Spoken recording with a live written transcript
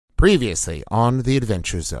Previously on the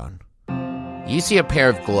Adventure Zone. You see a pair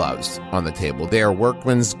of gloves on the table. They are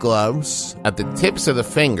workman's gloves. At the tips of the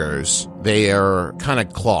fingers, they are kind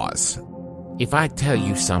of claws. If I tell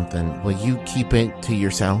you something, will you keep it to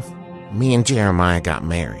yourself? Me and Jeremiah got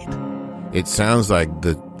married. It sounds like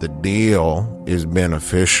the deal is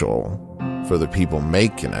beneficial for the people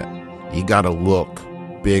making it. You gotta look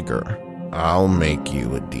bigger. I'll make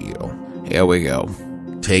you a deal. Here we go.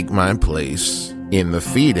 Take my place in the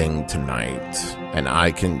feeding tonight, and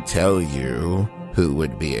I can tell you who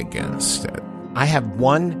would be against it. I have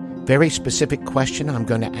one very specific question I'm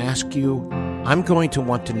going to ask you. I'm going to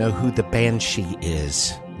want to know who the Banshee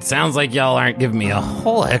is. It sounds like y'all aren't giving me a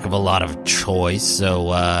whole heck of a lot of choice, so,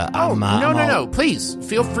 No, please,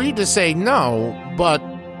 feel free to say no, but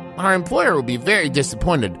our employer will be very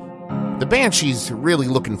disappointed. The Banshee's really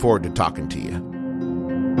looking forward to talking to you.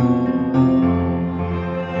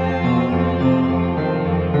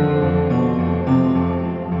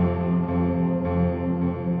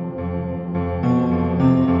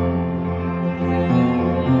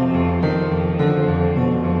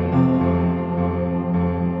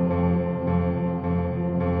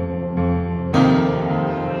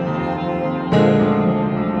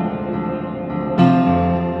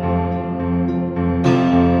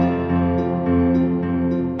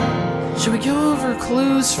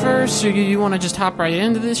 First, or you want to just hop right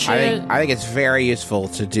into this shit? I think it's very useful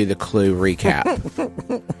to do the clue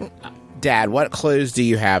recap. Dad, what clues do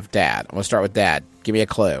you have, Dad? I'm going to start with Dad. Give me a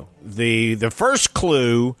clue. The first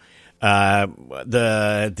clue, A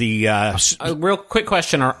real quick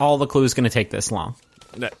question, are all the clues going to take this long?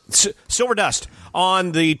 Silver dust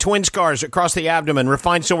on the twin scars across the abdomen,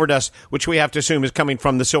 refined silver dust, which we have to assume is coming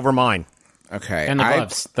from the silver mine. Okay. And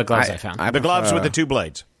the gloves I found. The gloves with the two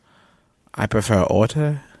blades. I prefer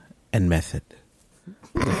order and method.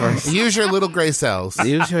 Use your little gray cells.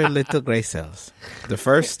 Use your little gray cells. The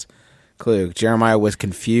first clue, Jeremiah was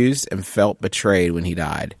confused and felt betrayed when he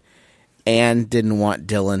died. Anne didn't want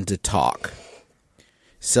Dylan to talk.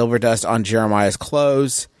 Silver dust on Jeremiah's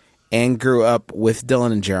clothes. Anne grew up with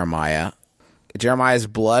Dylan and Jeremiah. Jeremiah's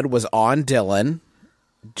blood was on Dylan.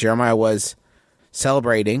 Jeremiah was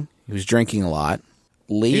celebrating. He was drinking a lot.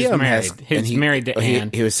 Liam He's married to Anne.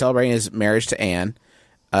 He was celebrating his marriage to Anne.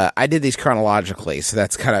 I did these chronologically, so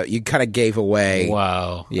that's you kind of gave away.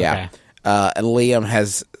 Whoa. Yeah. Okay. And Liam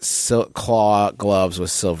has claw gloves with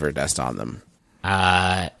silver dust on them.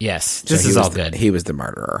 Yes. This is all good. He was the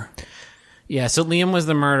murderer. Yeah, so Liam was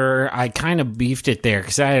the murderer. I kind of beefed it there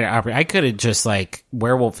because I could have just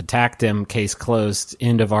werewolf attacked him, case closed,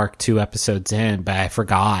 end of arc 2 episodes in, but I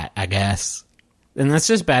forgot, I guess. And that's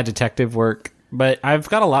just bad detective work. But I've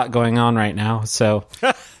got a lot going on right now, so.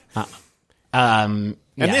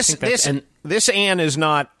 This Anne is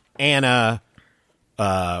not Anna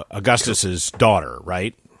Augustus's daughter,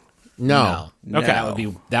 right? No. Okay, that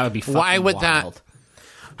would be. Why would wild.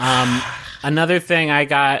 Another thing, I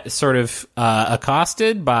got sort of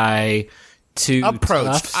accosted by two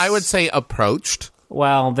approached. toughs. I would say approached.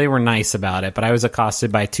 Well, they were nice about it, but I was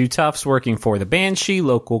accosted by two toughs working for the Banshee,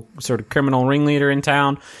 local sort of criminal ringleader in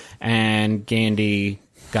town, and Gandy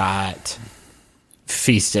got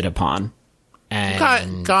feasted upon.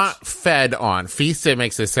 And got fed on. Feasted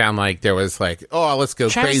makes it sound like there was let's go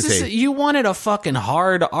crazy. You wanted a fucking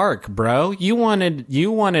hard arc, bro. You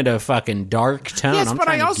wanted a fucking dark tone. Yes, but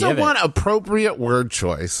I also want appropriate word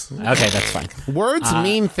choice. Okay, that's fine. Words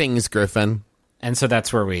mean things, Griffin. And so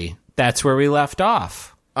that's where we left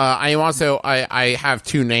off. I have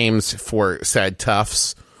two names for said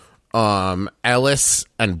toughs. Ellis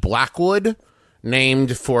and Blackwood,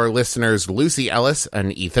 named for listeners Lucy Ellis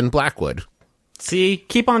and Ethan Blackwood. See,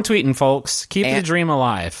 keep on tweeting, folks. Keep the dream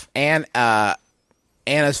alive. And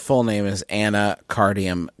Anna's full name is Anna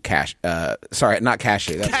Cardium Cash. Sorry, not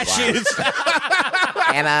Cashew. Cashews.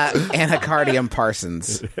 Anna Cardium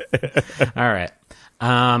Parsons. All right.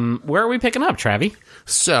 Where are we picking up, Travi?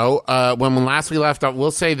 So when last we left off, we'll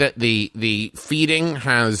say that the feeding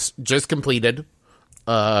has just completed.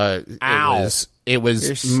 It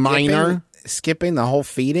was minor. Skipping the whole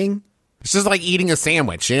feeding? It's just like eating a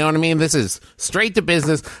sandwich. You know what I mean? This is straight to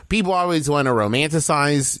business. People always want to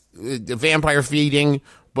romanticize vampire feeding,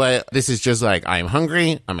 but this is just like, I'm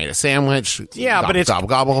hungry. I made a sandwich. Yeah, but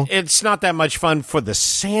gobble. It's not that much fun for the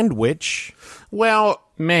sandwich. Well,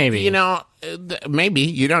 maybe. Maybe.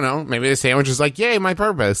 You don't know. Maybe the sandwich is like, yay, my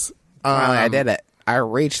purpose. Finally, I did it. I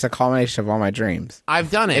reached the culmination of all my dreams.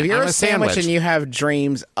 I've done it. If you're I'm a sandwich and you have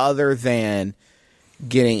dreams other than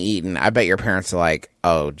getting eaten, I bet your parents are like,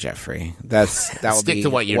 "Oh, Jeffrey, that would Stick be to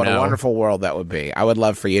what you know. a wonderful world that would be. I would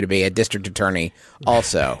love for you to be a district attorney,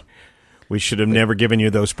 also." We should have never given you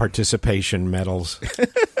those participation medals.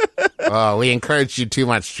 Oh, we encouraged you too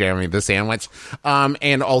much, Jeremy, the sandwich.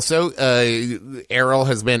 And also, Errol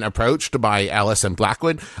has been approached by Alice and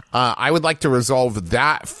Blackwood. I would like to resolve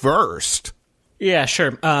that first. Yeah,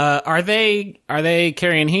 sure. Are they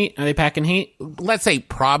carrying heat? Are they packing heat? Let's say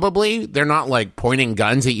probably. They're not like pointing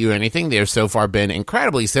guns at you or anything. They've so far been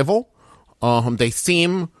incredibly civil. They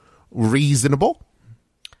seem reasonable.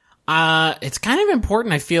 It's kind of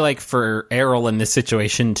important, I feel like, for Errol in this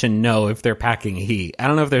situation to know if they're packing heat. I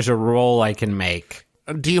don't know if there's a roll I can make.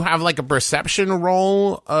 Do you have like a perception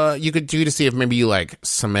roll you could do to see if maybe you like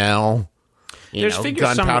smell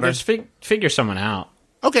gunpowder? Figure someone out.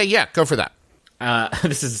 Okay, yeah, go for that.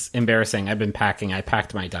 This is embarrassing. I've been packing. I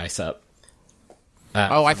packed my dice up.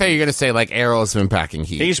 I thought you were going to say like Errol's been packing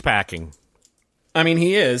heat. He's packing. I mean,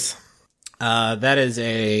 he is. That is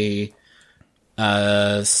a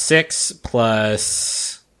 6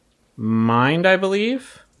 plus mind, I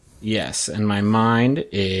believe. Yes, and my mind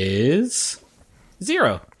is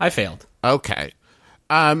 0. I failed. Okay.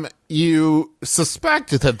 You suspect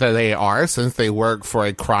that they are, since they work for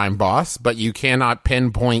a crime boss, but you cannot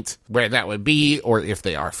pinpoint where that would be or if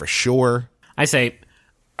they are for sure. I say,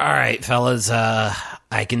 all right, fellas,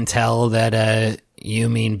 I can tell that you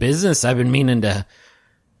mean business. I've been meaning to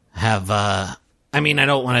have, I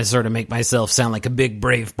don't want to sort of make myself sound like a big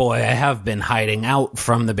brave boy. I have been hiding out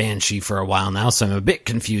from the Banshee for a while now, so I'm a bit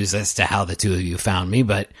confused as to how the two of you found me,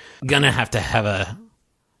 but gonna have a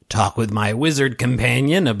talk with my wizard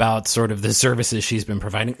companion about sort of the services she's been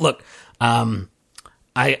providing. Look, I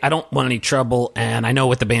don't want any trouble, and I know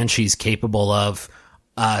what the Banshee's capable of,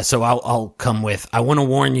 so I'll come with. I want to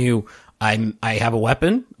warn you, I have a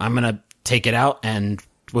weapon. I'm going to take it out, and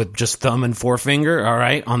with just thumb and forefinger, all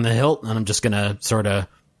right, on the hilt, and I'm just going to sort of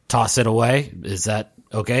toss it away. Is that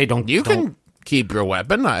okay? You can keep your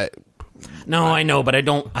weapon. No, I know, but I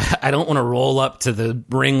don't want to roll up to the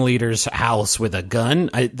ringleader's house with a gun.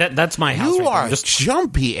 That's my house. You are just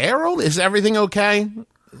jumpy, Errol. Is everything okay?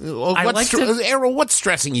 Errol, what's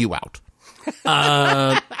stressing you out?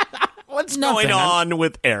 What's going on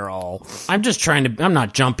with Errol? I'm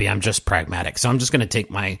not jumpy. I'm just pragmatic. So I'm just going to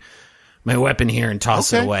take my weapon here and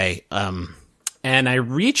toss it away. And I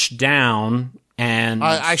reach down and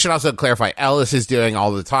I should also clarify. Ellis is doing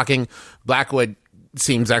all the talking. Blackwood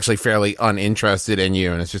seems actually fairly uninterested in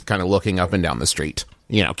you, and it's just kind of looking up and down the street,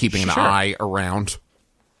 keeping an eye around.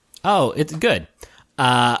 Oh, it's good.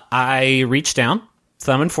 I reach down,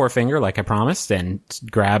 thumb and forefinger, like I promised, and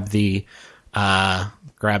grab the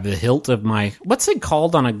hilt of my, what's it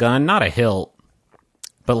called on a gun? Not a hilt,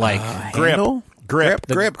 but like Grip. Grip.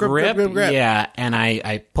 Yeah, and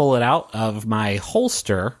I pull it out of my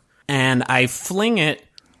holster, and I fling it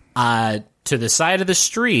to the side of the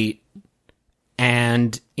street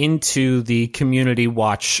and into the community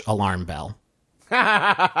watch alarm bell.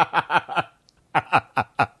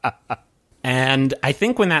 And I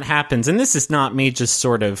think when that happens, and this is not me just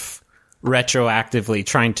sort of retroactively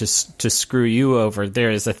trying to screw you over, there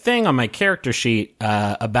is a thing on my character sheet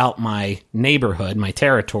about my neighborhood, my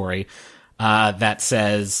territory, that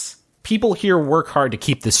says, people here work hard to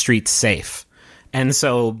keep the streets safe. And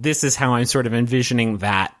so this is how I'm sort of envisioning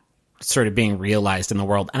that sort of being realized in the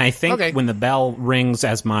world. And I think when the bell rings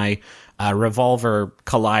as my revolver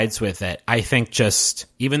collides with it, I think just,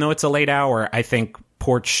 even though it's a late hour, I think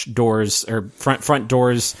porch doors or front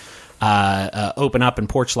doors open up and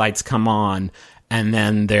porch lights come on. And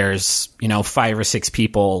then there's, 5 or 6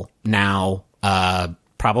 people now,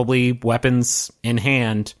 probably weapons in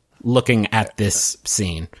hand, looking at this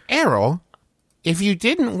scene. Errol, if you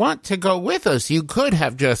didn't want to go with us, you could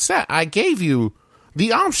have just said, I gave you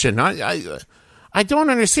the option. I don't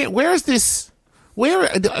understand. Where is this?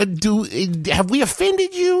 Have we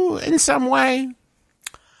offended you in some way?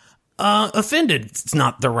 Offended. It's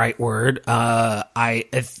not the right word.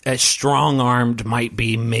 Strong-armed might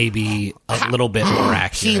be maybe a little bit more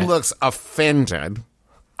accurate. He looks offended.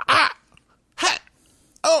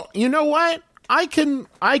 You know what? I can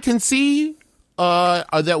see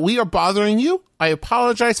that we are bothering you. I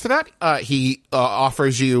apologize for that. He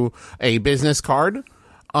offers you a business card.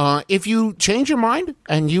 If you change your mind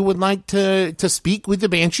and you would like to speak with the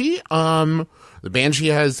Banshee, the Banshee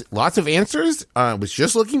has lots of answers. Was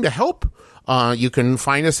just looking to help. You can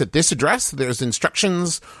find us at this address. There's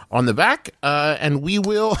instructions on the back, and we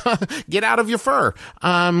will get out of your fur.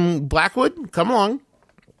 Blackwood, come along.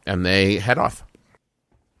 And they head off.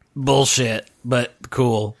 Bullshit, but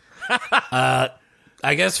cool.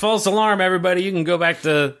 I guess false alarm, everybody. You can go back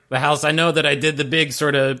to the house. I know that I did the big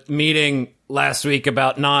sort of meeting last week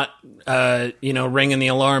about not, ringing the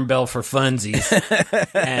alarm bell for funsies,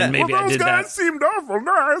 and maybe I did that. Seemed awful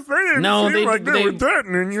nice. They didn't No, like they were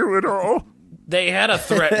threatening you at all. They had a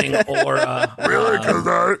threatening aura. Really? Because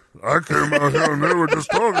I came out here and they were just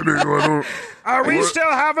talking to you. Are we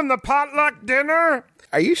still having the potluck dinner?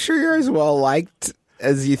 Are you sure you're as well liked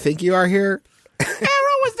as you think you are here?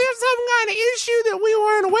 Errol, was there some kind of issue that we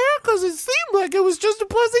weren't aware? Because it seemed like it was just a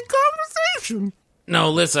pleasant conversation. No,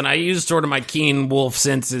 listen, I used sort of my keen wolf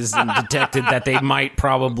senses and detected that they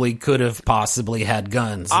could have possibly had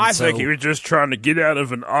guns. I think he was just trying to get out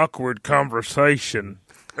of an awkward conversation.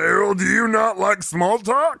 Errol, do you not like small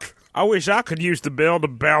talk? I wish I could use the bell to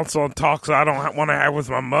bounce on talks I don't want to have with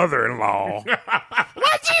my mother-in-law.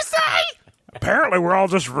 What'd you say? Apparently, we're all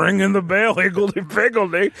just ringing the bell,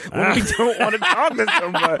 higgledy-piggledy, when we don't want to talk to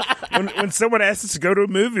somebody. When someone asks us to go to a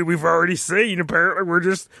movie we've already seen, apparently we're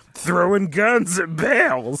just throwing guns at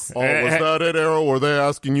bells. Oh, was that it, Errol? Were they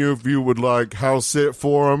asking you if you would, house sit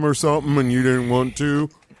for them or something and you didn't want to?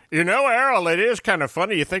 You know, Errol, it is kind of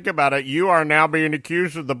funny. You think about it. You are now being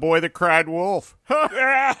accused of the boy that cried wolf.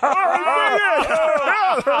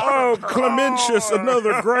 Oh, Clementius,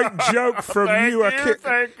 another great joke from you.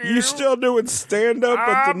 Thank you. You still doing stand-up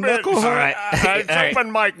at the Knuckle All Hut? right. It's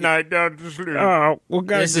open mic night down to sleep. Oh, well,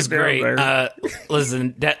 guys, This is great.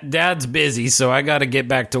 Listen, Dad's busy, so I got to get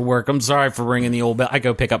back to work. I'm sorry for ringing the old bell. I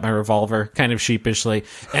go pick up my revolver, kind of sheepishly.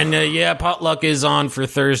 And potluck is on for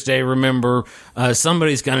Thursday. Remember,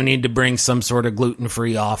 somebody's going to need to bring some sort of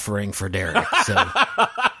gluten-free offering for Derek. So,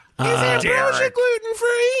 Is ambrosia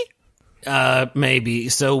gluten-free? maybe.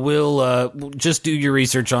 So we'll just do your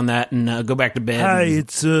research on that and go back to bed. Hey,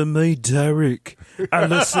 it's me, Derek.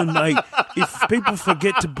 Listen, mate, if people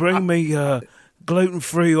forget to bring me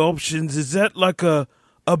gluten-free options, is that like a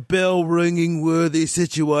bell-ringing worthy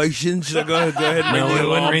situation? Should I go ahead and No, we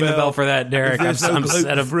wouldn't ring the bell for that, Derek. There's no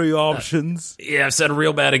gluten-free options. Yeah, I've set a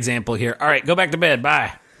real bad example here. All right, go back to bed.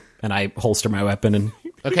 Bye. And I holster my weapon and...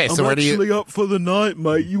 Okay, so I'm where do you... actually up for the night,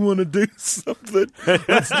 mate. You want to do something?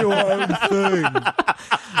 Let's do our own thing.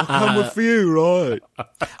 I'll come with you, right?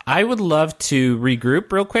 I would love to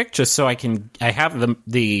regroup real quick, just so I have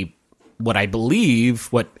the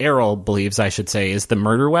what Errol believes, I should say, is the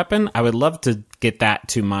murder weapon. I would love to get that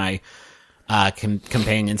to my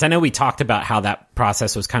companions. I know we talked about how that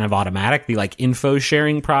process was kind of automatic, the info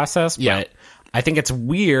sharing process, but I think it's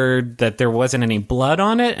weird that there wasn't any blood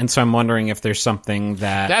on it, and so I'm wondering if there's something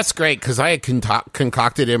that... That's great, because I had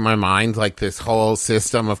concocted in my mind, this whole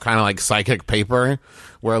system of kind of psychic paper,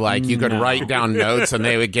 where, you could write down notes and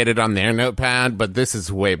they would get it on their notepad, but this is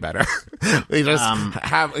way better. They just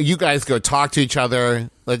have... You guys go talk to each other,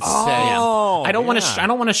 let's say... I don't want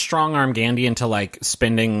to strong-arm Gandy into,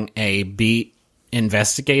 spending a beat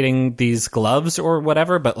investigating these gloves or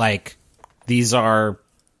whatever, but, these are...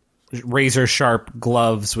 razor sharp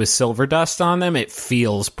gloves with silver dust on them. It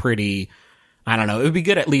feels pretty, I don't know. It would be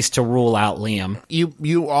good at least to rule out Liam.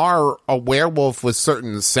 You are a werewolf with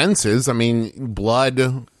certain senses. I mean, blood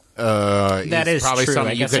that is probably true.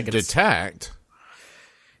 something you could detect.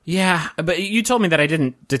 Yeah, but you told me that I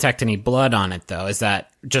didn't detect any blood on it, though. Is that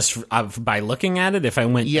just by looking at it? If I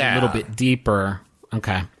went a little bit deeper,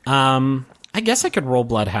 okay. I guess I could roll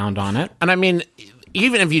Bloodhound on it. And I mean,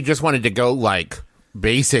 even if you just wanted to go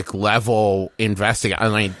basic level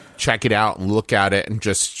investigate, check it out and look at it and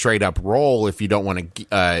just straight up roll if you don't want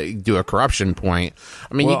to do a corruption point.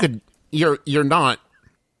 I mean, you're not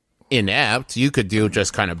inept. You could do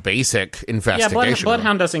just kind of basic investigation. Yeah,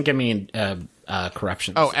 Bloodhound doesn't give me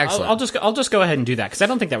corruption. Oh, excellent. I'll just go ahead and do that because I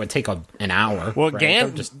don't think that would take an hour. Well,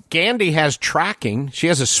 right? Gandy has tracking. She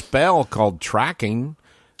has a spell called tracking.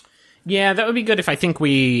 Yeah, that would be good if I think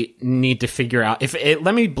we need to figure out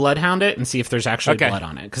let me Bloodhound it and see if there's actually blood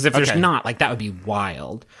on it. Because if there's not, that would be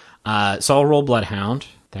wild. So I'll roll Bloodhound.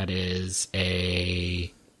 That is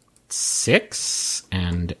a 6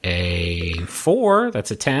 and a 4. That's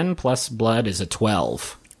a 10 plus blood is a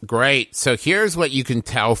 12. Great. So here's what you can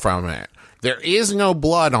tell from it. There is no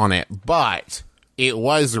blood on it, but it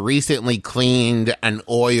was recently cleaned and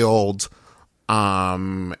oiled.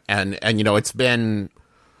 And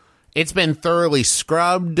it's been thoroughly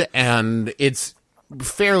scrubbed, and it's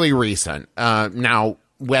fairly recent. Now,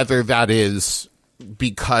 whether that is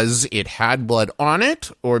because it had blood on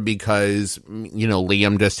it or because,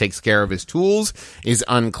 Liam just takes care of his tools is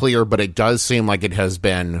unclear, but it does seem like it has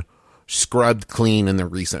been scrubbed clean in the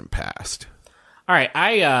recent past. All right.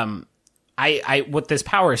 I what this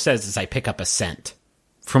power says is I pick up a scent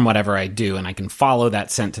from whatever I do, and I can follow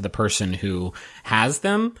that scent to the person who has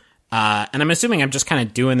them. And I'm assuming I'm just kind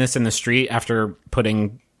of doing this in the street after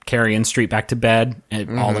putting carrying Street back to bed,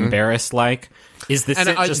 and all embarrassed like. Is the And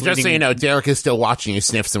scent just leading so you know, Derek is still watching you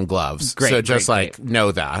sniff some gloves. Great, so just great,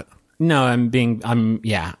 know that. No,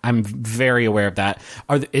 I'm very aware of that.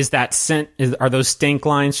 Are those stink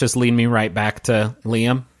lines just leading me right back to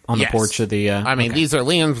Liam on Yes. the porch of the? I mean, these are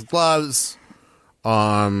Liam's gloves.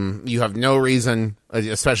 You have no reason,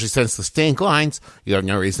 especially since the stink lines, you have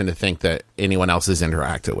no reason to think that anyone else has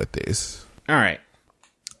interacted with these. All right.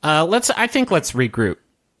 Let's regroup.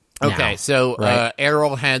 Okay, now, so right?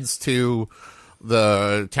 Errol heads to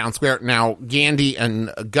the town square. Now, Gandy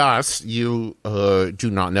and Gus, you do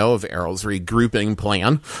not know of Errol's regrouping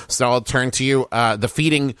plan, so I'll turn to you. The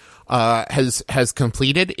feeding has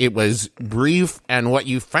completed. It was brief, and what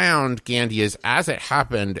you found, Gandy, is as it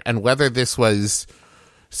happened, and whether this was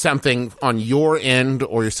something on your end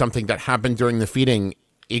or something that happened during the feeding,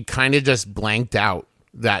 it kind of just blanked out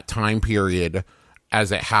that time period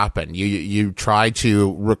as it happened. You try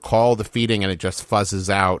to recall the feeding, and it just fuzzes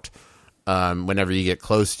out whenever you get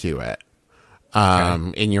close to it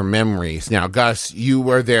in your memories. Now, Gus, you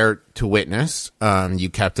were there to witness. You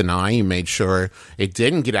kept an eye. You made sure it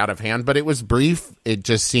didn't get out of hand, but it was brief. It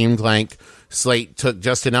just seemed like Slate took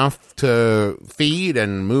just enough to feed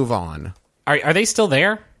and move on. Are they still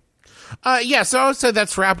there? Yeah, so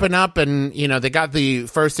that's wrapping up, and, they got the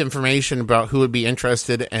first information about who would be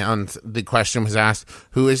interested, and the question was asked,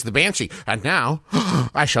 who is the Banshee? And now,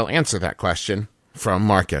 I shall answer that question from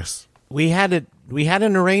Marcus. We had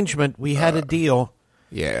an arrangement. We had a deal.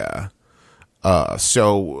 Yeah.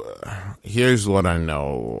 So here's what I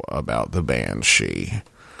know about the Banshee.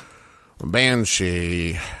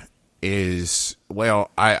 Banshee is,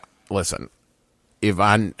 listen, if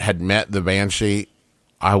I had met the Banshee,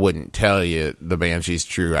 I wouldn't tell you the Banshee's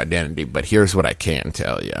true identity, but here's what I can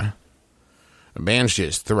tell you. The Banshee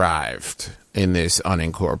has thrived in this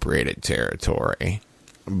unincorporated territory.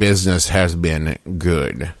 Business has been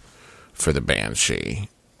good for the Banshee,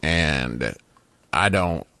 and I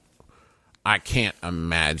can't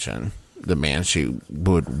imagine the Banshee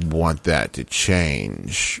would want that to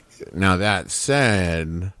change. Now, that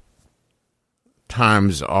said,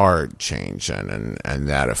 times are changing, and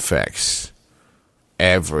that affects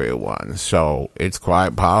everyone, so it's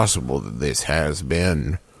quite possible that this has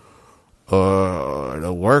been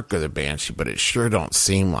the work of the Banshee, but it sure don't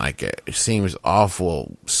seem like it. It seems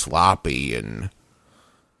awful sloppy and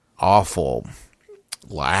awful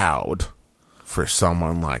loud for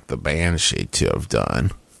someone like the Banshee to have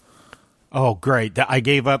done. Oh, great. I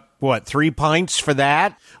gave up, 3 pints for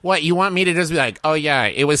that? What, you want me to just be like, oh yeah,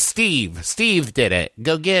 it was Steve. Steve did it.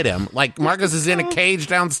 Go get him. Like, Marcus is in a cage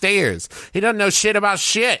downstairs. He doesn't know shit about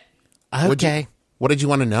shit. Okay. What did you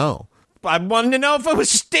want to know? I wanted to know if it was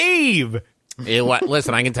Steve.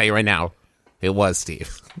 Listen, I can tell you right now, it was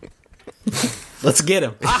Steve. Let's get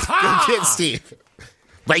him. Go get Steve.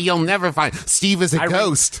 But you'll never find... Steve is a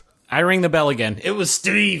ghost. I ring the bell again. It was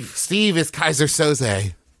Steve. Steve is Kaiser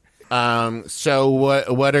Soze. So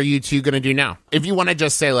what are you two going to do now? If you want to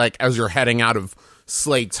just say, like, as you're heading out of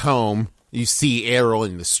Slate's home, you see Errol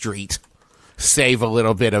in the street. Save a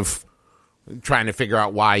little bit of trying to figure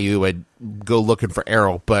out why you would go looking for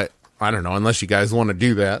Errol, but I don't know, unless you guys want to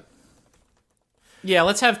do that. Yeah,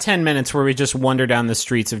 let's have 10 minutes where we just wander down the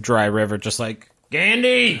streets of Dry River, just like,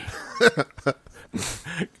 Gandy!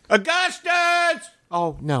 Augustus!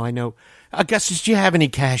 Oh, no, I know. Augustus, do you have any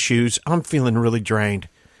cashews? I'm feeling really drained.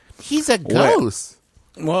 He's a ghost.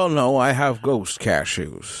 Well, no, I have ghost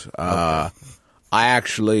cashews. I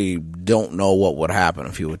actually don't know what would happen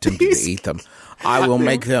if you attempted to eat them. I will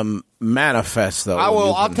make them manifest, though. I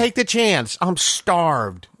will. I'll take the chance. I'm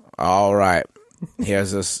starved. All right.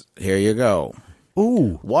 Here you go.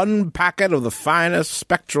 Ooh. 1 packet of the finest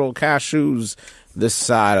spectral cashews this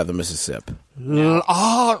side of the Mississippi.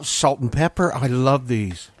 Salt and pepper. I love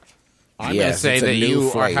these. I'm going to say that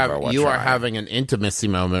you are having an intimacy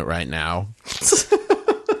moment right now.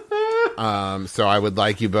 So I would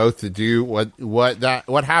like you both to do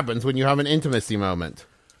what happens when you have an intimacy moment.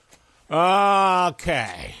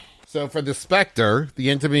 Okay. So for the Spectre, the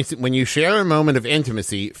intimacy, when you share a moment of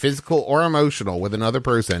intimacy, physical or emotional, with another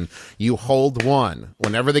person, you hold 1.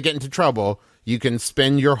 Whenever they get into trouble, you can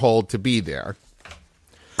spend your hold to be there.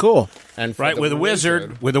 Cool. And Right, with a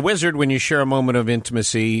wizard, when you share a moment of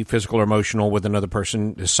intimacy, physical or emotional, with another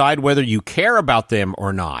person, decide whether you care about them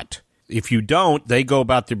or not. If you don't, they go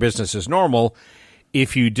about their business as normal.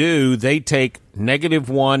 If you do, they take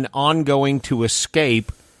 -1 ongoing to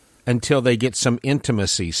escape until they get some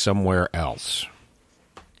intimacy somewhere else.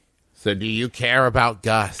 So do you care about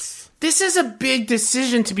Gus? This is a big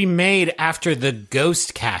decision to be made after the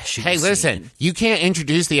ghost cashew. Hey, listen, you can't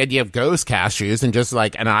introduce the idea of ghost cashews and just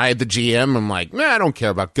like, and I, the GM, I'm like, I don't care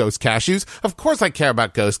about ghost cashews. Of course I care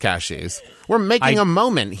about ghost cashews. We're making a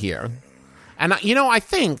moment here. And, I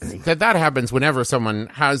think that happens whenever someone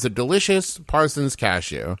has a delicious Parsons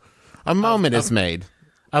cashew. A moment is made.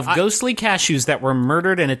 Of ghostly cashews that were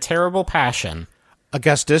murdered in a terrible passion.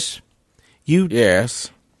 Augustus, Yes.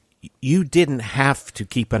 you didn't have to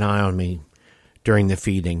keep an eye on me during the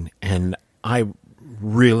feeding, and I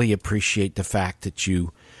really appreciate the fact that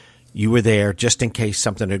you were there just in case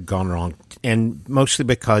something had gone wrong, and mostly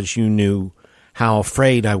because you knew how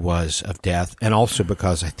afraid I was of death, and also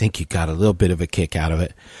because I think you got a little bit of a kick out of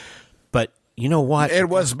it. But you know what? It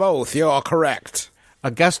was both. You're correct.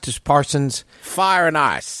 Augustus Parsons, Fire and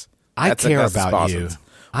ice. I That's care Augustus about Parsons. you.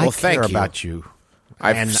 Well, I thank care you. about you.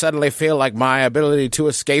 I suddenly feel like my ability to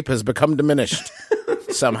escape has become diminished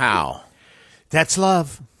somehow. That's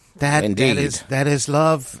love. Indeed. That is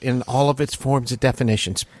love in all of its forms and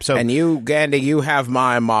definitions. So, And you, Gandy, you have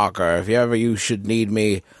my marker. If ever you should need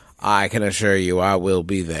me, I can assure you I will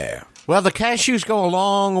be there. well, the cashews go a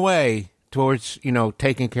long way towards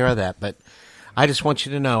taking care of that. But I just want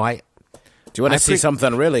you to know, Do you want to see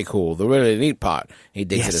something really cool? The really neat part. He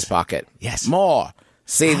digs in his pocket. Yes. More.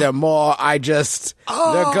 See, the more I just...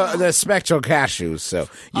 They're spectral cashews, so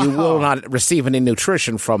you will not receive any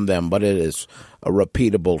nutrition from them, but it is a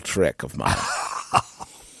repeatable trick of mine.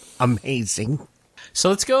 amazing. So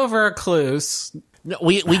let's go over our clues. No,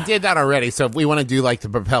 we did that already, so if we want to do like the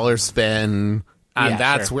propeller spin, and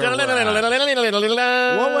that's where we're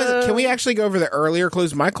at. What was it? Can we actually go over the earlier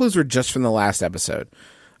clues? My clues were just from the last episode.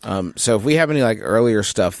 So if we have any like earlier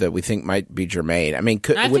stuff that we think might be germane, I mean,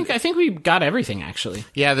 I think we got everything actually.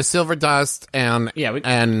 Yeah, the silver dust and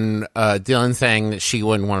Dylan saying that she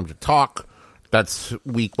wouldn't want him to talk. That's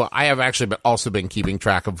weak. Well, I have actually also been keeping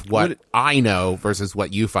track of what I know versus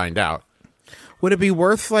what you find out. would it be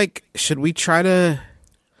worth should we try to?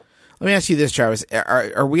 Let me ask you this, Travis: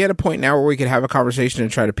 Are we at a point now where we could have a conversation and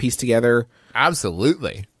try to piece together?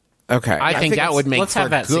 Absolutely. Okay, I think that would make let's for have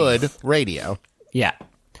that good radio. Yeah.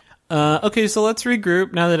 Okay, so let's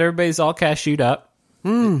regroup now that everybody's all cashewed up.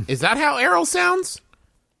 Is that how Errol sounds?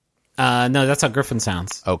 No, that's how Griffin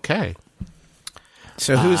sounds. Okay.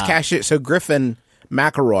 So who's cashew? So Griffin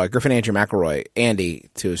Andrew McElroy, Andy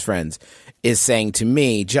to his friends, is saying to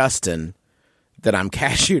me, Justin, that I'm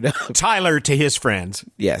cashewed up. Tyler to his friends.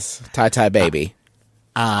 Yes, tie baby.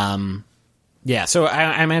 Yeah, so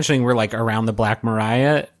I'm imagining we're around the Black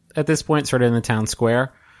Mariah at this point, sort of in the town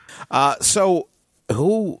square. So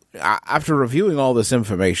who, after reviewing all this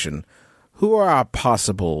information, who are our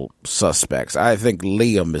possible suspects? I think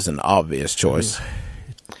Liam is an obvious choice.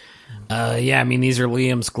 Yeah, I mean, these are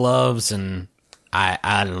Liam's gloves, and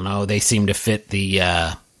I don't know. They seem to fit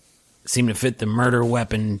the murder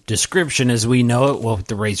weapon description as we know it. Well, with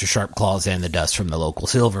the razor sharp claws and the dust from the local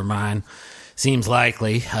silver mine, seems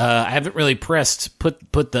likely. I haven't really put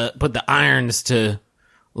the irons to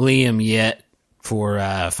Liam yet for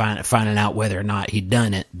finding out whether or not he'd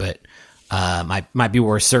done it, but might be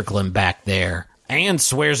worth circling back there. Anne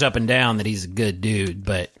swears up and down that he's a good dude,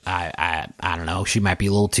 but I don't know. She might be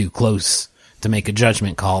a little too close to make a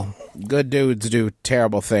judgment call. Good dudes do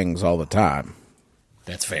terrible things all the time.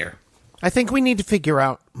 That's fair. I think we need to figure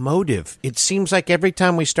out motive. It seems like every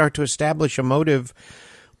time we start to establish a motive,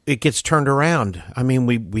 it gets turned around. I mean,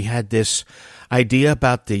 we had this idea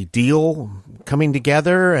about the deal coming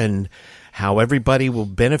together and how everybody will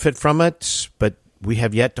benefit from it, but we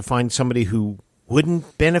have yet to find somebody who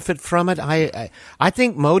wouldn't benefit from it. I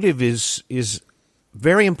think motive is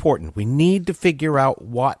very important. We need to figure out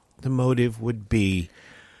what the motive would be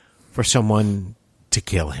for someone to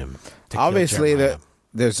kill him. Obviously,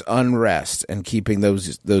 there's unrest, and keeping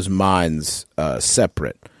those minds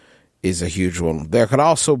separate is a huge one. There could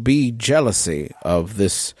also be jealousy of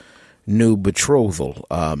this new betrothal.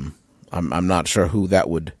 I'm not sure who that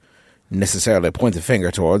would necessarily point the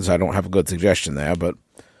finger towards. I don't have a good suggestion there, but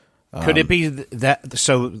could it be that?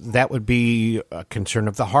 So that would be a concern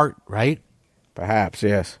of the heart, right? Perhaps,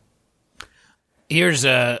 yes. Here's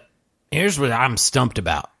what I'm stumped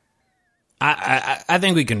about. I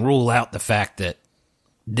think we can rule out the fact that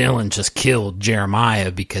Dylan just killed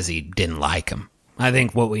Jeremiah because he didn't like him. I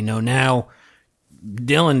think what we know now,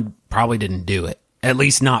 Dylan probably didn't do it. At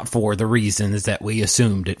least not for the reasons that we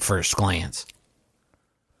assumed at first glance.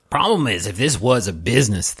 Problem is, if this was a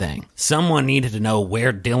business thing, someone needed to know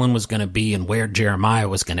where Dylan was going to be and where Jeremiah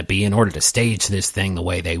was going to be in order to stage this thing the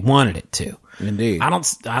way they wanted it to. Indeed. I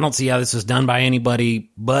don't see how this was done by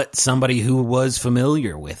anybody but somebody who was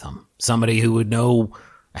familiar with him. Somebody who would know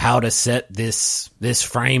how to set this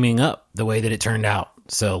framing up the way that it turned out.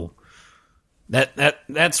 So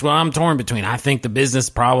that's what I'm torn between. I think the business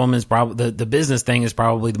problem is probably the business thing is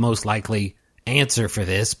probably the most likely answer for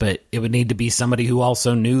this, but it would need to be somebody who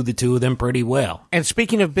also knew the two of them pretty well. And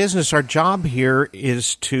speaking of business, our job here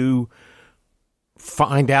is to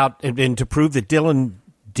find out and to prove that Dylan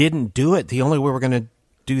didn't do it. The only way we're going to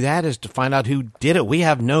do that is to find out who did it. We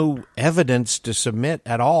have no evidence to submit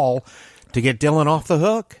at all to get Dylan off the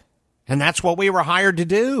hook. And that's what we were hired to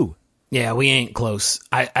do. Yeah, we ain't close.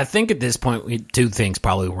 I think at this point, two things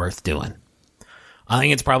probably worth doing. I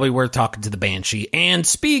think it's probably worth talking to the Banshee. And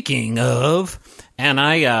speaking of, and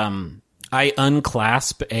I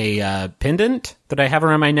unclasp a pendant that I have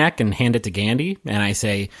around my neck and hand it to Gandy, and I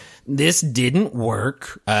say, this didn't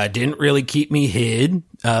work. Didn't really keep me hid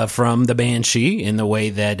from the Banshee in the way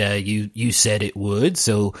that you said it would.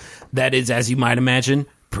 So that is, as you might imagine,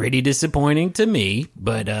 pretty disappointing to me.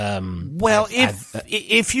 But well,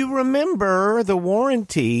 if you remember the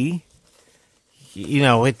warranty, you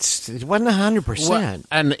know, it wasn't 100%. Well,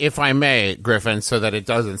 and if I may, Griffin, so that it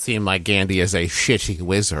doesn't seem like Gandy is a shitty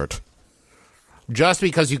wizard, just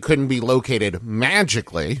because you couldn't be located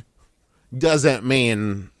magically doesn't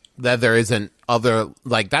mean that there isn't other,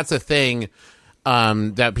 like, that's a thing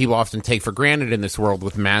that people often take for granted in this world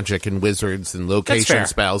with magic and wizards and location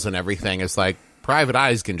spells and everything. It's like private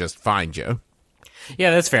eyes can just find you.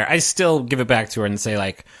 Yeah, that's fair. I still give it back to her and say,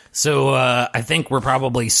 like, so I think we're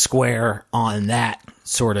probably square on that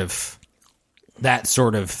sort of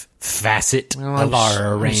facet of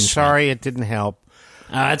our arrangement. I'm sorry it didn't help.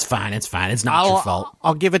 It's fine. It's fine. It's not your fault.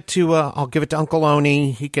 I'll give it to Uncle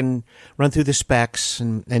Oni. He can run through the specs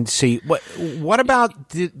and see what about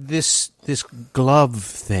this glove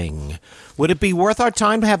thing. Would it be worth our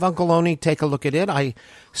time to have Uncle Oni take a look at it? I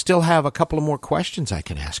still have a couple of more questions I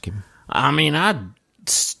can ask him. I mean, I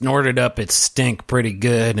snorted up its stink pretty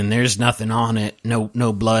good, and there's nothing on it,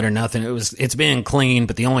 no blood or nothing. It's been clean,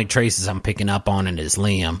 but the only traces I'm picking up on it is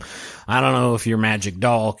Liam. I don't know if your magic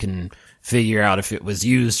doll can figure out if it was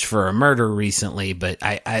used for a murder recently, but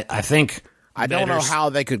I think I don't know how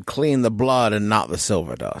they could clean the blood and not the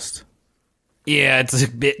silver dust. Yeah, it's a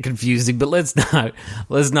bit confusing, but let's not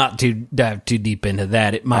dive too deep into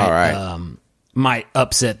that. It might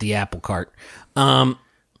upset the apple cart.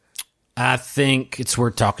 I think it's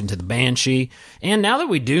worth talking to the Banshee. And now that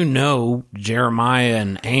we do know Jeremiah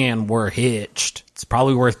and Anne were hitched, it's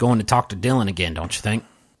probably worth going to talk to Dylan again, don't you think?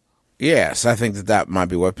 Yes, I think that might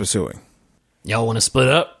be worth pursuing. Y'all want to split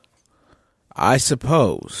up? I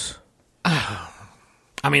suppose. I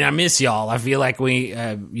mean, I miss y'all. I feel like we,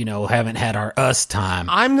 haven't had our us time.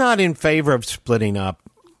 I'm not in favor of splitting up.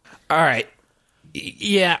 All right.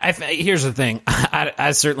 Yeah, here's the thing.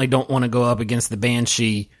 I certainly don't want to go up against the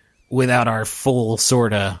Banshee without our full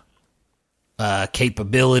sort of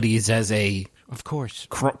capabilities as a, of course,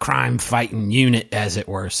 crime fighting unit, as it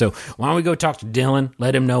were. So why don't we go talk to Dylan,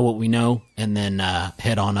 let him know what we know, and then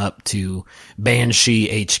head on up to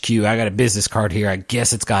Banshee HQ. I got a business card here. I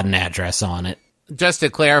guess it's got an address on it. Just to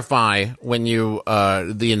clarify, when you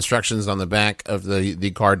the instructions on the back of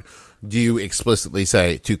the card, do you explicitly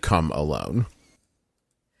say to come alone?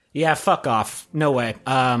 Yeah, fuck off. No way.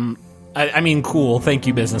 I mean, cool. Thank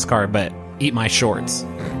you, business card, but eat my shorts.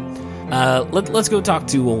 Let's go talk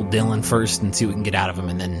to old Dylan first and see what we can get out of him,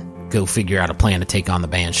 and then go figure out a plan to take on the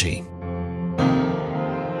Banshee.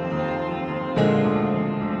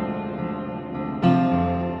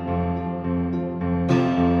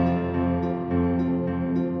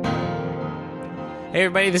 Hey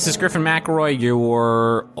everybody, this is Griffin McElroy,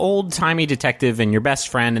 your old-timey detective and your best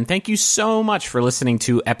friend, and thank you so much for listening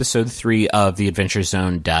to episode 3 of The Adventure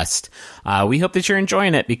Zone Dust. We hope that you're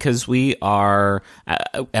enjoying it, because we are,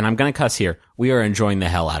 and I'm going to cuss here, we are enjoying the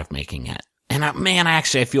hell out of making it. And I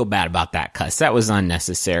feel bad about that cuss. That was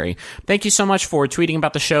unnecessary. Thank you so much for tweeting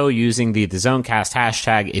about the show using the ZoneCast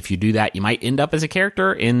hashtag. If you do that, you might end up as a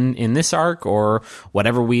character in this arc or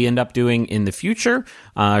whatever we end up doing in the future.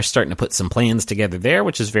 Starting to put some plans together there,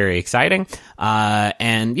 which is very exciting.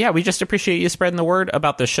 And yeah, we just appreciate you spreading the word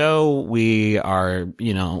about the show. We are,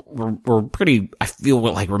 we're pretty, I feel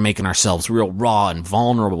like we're making ourselves real raw and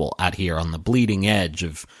vulnerable out here on the bleeding edge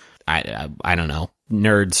of, I don't know,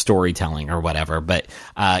 nerd storytelling or whatever. But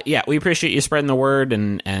yeah, we appreciate you spreading the word,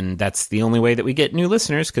 and that's the only way that we get new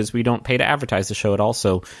listeners, because we don't pay to advertise the show at all.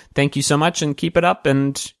 So thank you so much, and keep it up.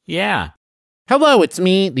 And yeah. Hello, it's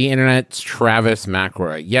me, the internet's Travis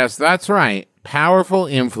McElroy. Yes, that's right. Powerful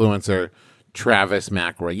influencer, Travis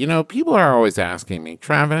McElroy. People are always asking me,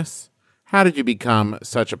 Travis, how did you become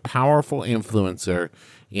such a powerful influencer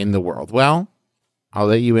in the world? Well, I'll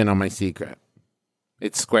let you in on my secret.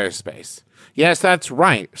 It's Squarespace. Yes, that's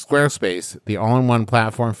right. Squarespace, the all-in-one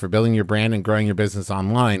platform for building your brand and growing your business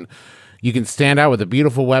online. You can stand out with a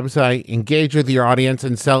beautiful website, engage with your audience,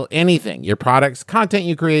 and sell anything, your products, content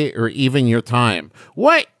you create, or even your time.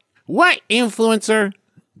 What influencer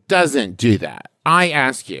doesn't do that? I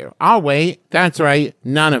ask you. I'll wait. That's right.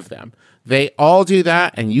 None of them. They all do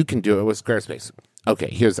that, and you can do it with Squarespace. Okay,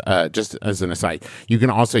 here's just as an aside. You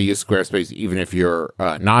can also use Squarespace even if you're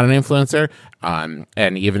not an influencer,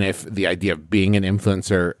 and even if the idea of being an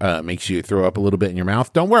influencer makes you throw up a little bit in your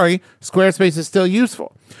mouth. Don't worry, Squarespace is still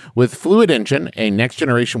useful. With Fluid Engine, a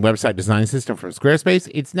next-generation website design system from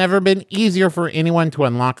Squarespace, it's never been easier for anyone to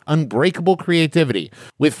unlock unbreakable creativity.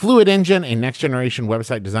 With Fluid Engine, a next-generation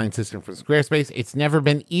website design system from Squarespace, it's never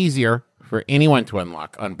been easier for anyone to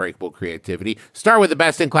unlock unbreakable creativity. Start with a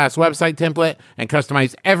best-in-class website template and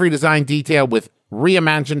customize every design detail with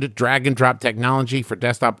reimagined drag-and-drop technology for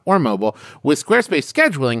desktop or mobile. With Squarespace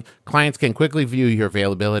scheduling, clients can quickly view your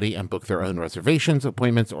availability and book their own reservations,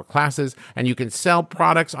 appointments, or classes, and you can sell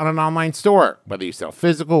products on an online store. Whether you sell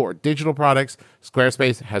physical or digital products,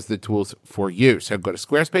 Squarespace has the tools for you. So go to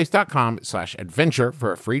squarespace.com/adventure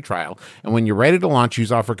for a free trial, and when you're ready to launch,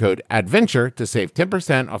 use offer code ADVENTURE to save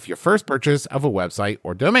 10% off your first purchase of a website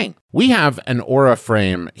or domain. We have an Aura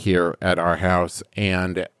frame here at our house,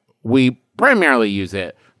 and we primarily use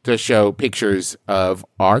it to show pictures of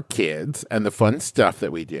our kids and the fun stuff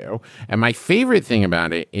that we do. And my favorite thing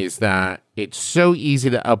about it is that it's so easy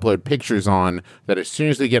to upload pictures on that as soon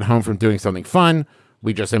as we get home from doing something fun,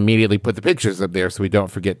 we just immediately put the pictures up there so we don't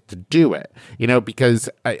forget to do it. You know, because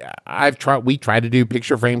we tried to do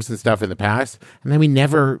picture frames and stuff in the past, and then we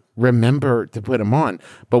never remember to put them on.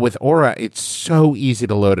 But with Aura, it's so easy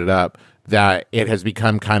to load it up that it has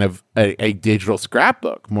become kind of a digital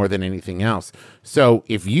scrapbook more than anything else. So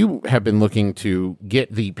if you have been looking to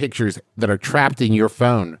get the pictures that are trapped in your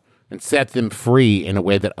phone and set them free in a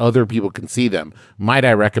way that other people can see them, might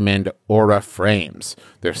I recommend Aura Frames.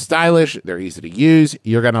 They're stylish, they're easy to use,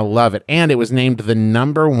 you're going to love it. And it was named the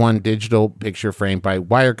 #1 digital picture frame by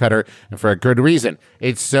Wirecutter, and for a good reason.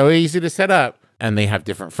 It's so easy to set up, and they have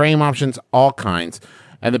different frame options, all kinds.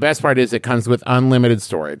 And the best part is it comes with unlimited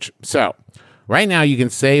storage. So right now you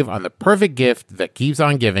can save on the perfect gift that keeps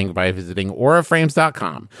on giving by visiting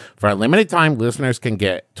auraframes.com. For a limited time, listeners can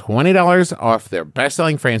get $20 off their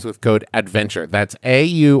best-selling frames with code ADVENTURE. That's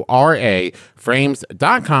AURA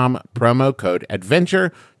frames.com, promo code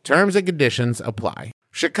ADVENTURE. Terms and conditions apply.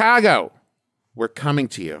 Chicago, we're coming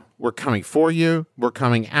to you. We're coming for you. We're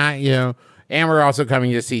coming at you. And we're also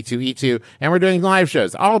coming to C2E2, and we're doing live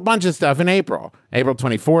shows, all a bunch of stuff in April. April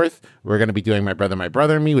 24th, we're going to be doing My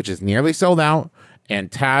Brother and Me, which is nearly sold out,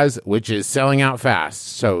 and Taz, which is selling out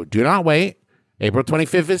fast. So do not wait. April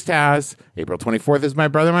 25th is Taz. April 24th is My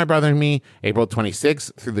Brother and Me. April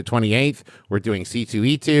 26th through the 28th, we're doing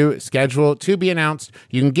C2E2, schedule to be announced.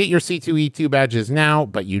 You can get your C2E2 badges now,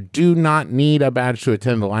 but you do not need a badge to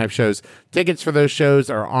attend the live shows. Tickets for those shows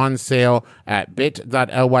are on sale at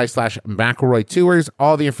bit.ly/McElroy Tours.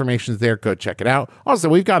 All the information's there. Go check it out. Also,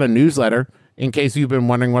 we've got a newsletter. In case you've been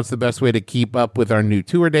wondering what's the best way to keep up with our new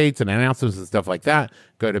tour dates and announcements and stuff like that,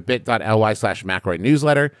 go to bit.ly/McElroy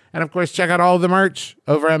newsletter. And of course, check out all of the merch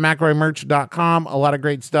over at McElroymerch.com. A lot of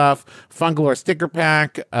great stuff. Fun Galore sticker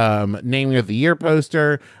pack, Name of the Year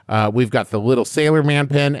poster. We've got the little Sailor Man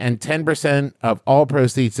pin, and 10% of all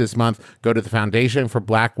proceeds this month go to the Foundation for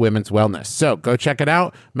Black Women's Wellness. So go check it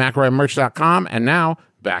out, McElroymerch.com. And now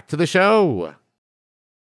back to the show.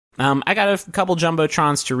 I got a couple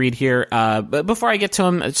Jumbotrons to read here, but before I get to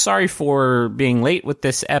them, sorry for being late with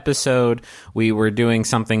this episode. We were doing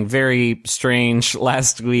something very strange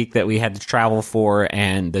last week that we had to travel for,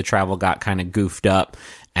 and the travel got kind of goofed up,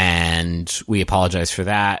 and we apologize for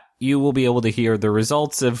that. You will be able to hear the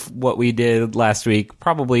results of what we did last week,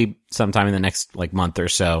 probably sometime in the next month or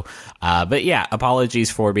so. But yeah,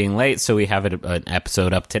 apologies for being late. So we have an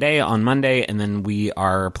episode up today on Monday, and then we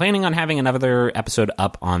are planning on having another episode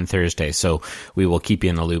up on Thursday. So we will keep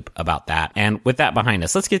you in the loop about that. And with that behind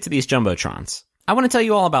us, let's get to these Jumbotrons. I want to tell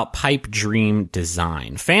you all about Pipe Dream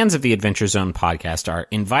Design. Fans of the Adventure Zone podcast are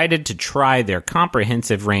invited to try their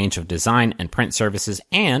comprehensive range of design and print services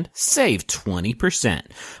and save 20%.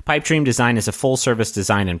 Pipe Dream Design is a full-service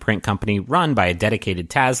design and print company run by a dedicated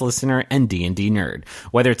Taz listener and D&D nerd.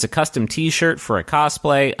 Whether it's a custom t-shirt for a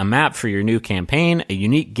cosplay, a map for your new campaign, a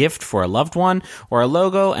unique gift for a loved one, or a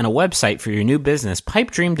logo and a website for your new business, Pipe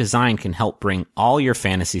Dream Design can help bring all your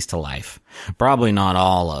fantasies to life. Probably not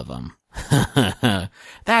all of them.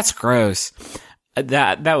 That's gross.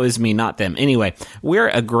 That was me, not them. Anyway, we're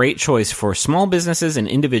a great choice for small businesses and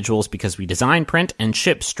individuals because we design, print, and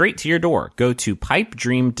ship straight to your door. Go to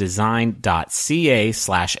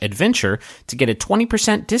pipedreamdesign.ca/adventure to get a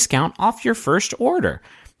 20% discount off your first order.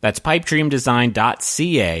 That's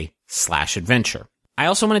pipedreamdesign.ca/adventure. I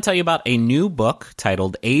also want to tell you about a new book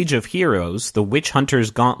titled Age of Heroes, The Witch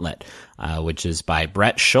Hunter's Gauntlet, which is by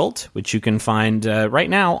Brett Schultz, which you can find right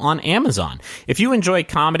now on Amazon. If you enjoy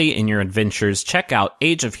comedy in your adventures, check out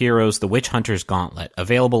Age of Heroes, The Witch Hunter's Gauntlet,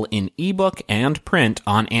 available in ebook and print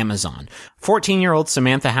on Amazon. 14-year-old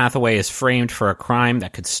Samantha Hathaway is framed for a crime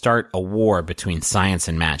that could start a war between science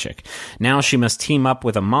and magic. Now she must team up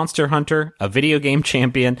with a monster hunter, a video game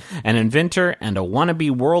champion, an inventor, and a wannabe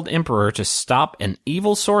world emperor to stop an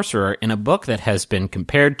evil sorcerer in a book that has been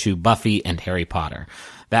compared to Buffy and Harry Potter.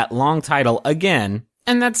 That long title, again,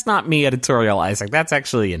 and that's not me editorializing, that's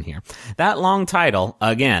actually in here. That long title,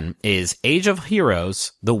 again, is Age of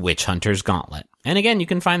Heroes, The Witch Hunter's Gauntlet. And again, you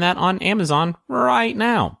can find that on Amazon right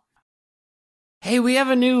now. Hey, we have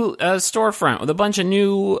a new storefront with a bunch of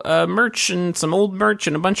new merch and some old merch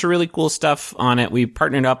and a bunch of really cool stuff on it. We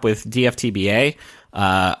partnered up with DFTBA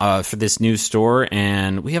for this new store,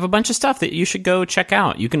 and we have a bunch of stuff that you should go check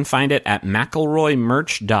out. You can find it at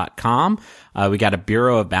McElroymerch.com. We got a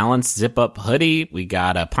Bureau of Balance zip-up hoodie. We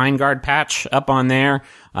got a Pine Guard patch up on there.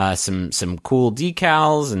 Some cool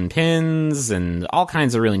decals and pins and all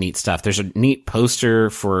kinds of really neat stuff. There's a neat poster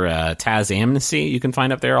for Taz Amnesty you can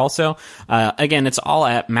find up there also. Again, it's all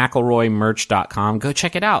at McElroymerch.com. Go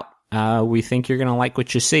check it out. We think you're going to like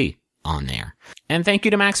what you see on there. And thank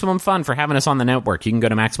you to Maximum Fun for having us on the network. You can go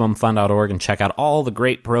to MaximumFun.org and check out all the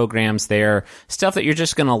great programs there. Stuff that you're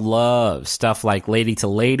just going to love. Stuff like Lady to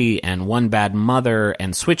Lady and One Bad Mother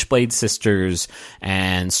and Switchblade Sisters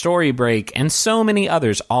and Story Break and so many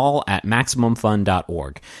others, all at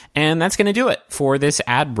MaximumFun.org. And that's going to do it for this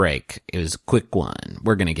ad break. It was a quick one.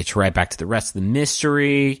 We're going to get you right back to the rest of the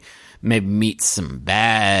mystery. Maybe meet some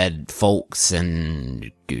bad folks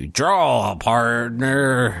and draw a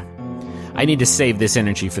partner. I need to save this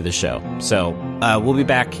energy for the show. So we'll be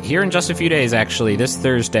back here in just a few days, actually, this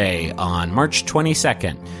Thursday on March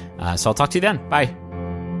 22nd. So I'll talk to you then. Bye.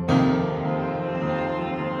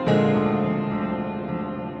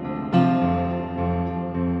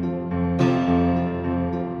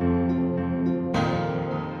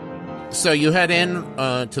 So you head in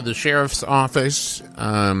to the sheriff's office.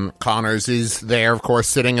 Connors is there, of course,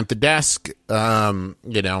 sitting at the desk, kind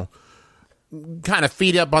of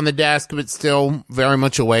feet up on the desk, but still very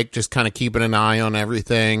much awake, just kind of keeping an eye on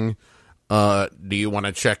everything. Do you want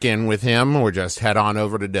to check in with him or just head on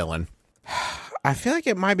over to Dylan? I feel like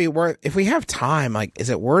it might be worth, if we have time, like,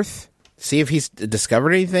 is it worth, see if he's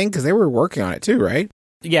discovered anything? Because they were working on it too, right?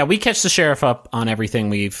 Yeah, we catch the sheriff up on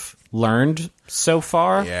everything we've learned so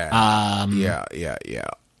far. Yeah.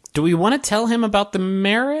 Do we want to tell him about the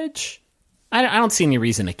marriage? I don't see any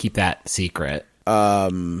reason to keep that secret.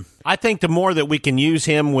 I think the more that we can use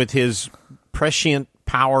him with his prescient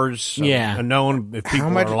powers, unknown if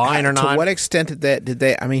people are lying or not. To what extent did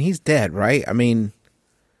they? I mean, he's dead, right? I mean,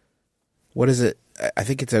 what is it? I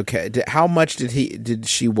think it's okay. How much did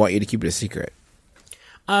she want you to keep it a secret?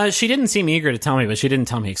 She didn't seem eager to tell me, but she didn't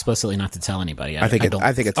tell me explicitly not to tell anybody. I think it's.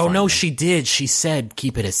 Oh fine, no, then. she did. She said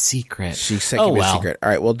keep it a secret. She said keep it a secret. All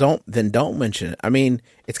right. Well, don't mention it. I mean,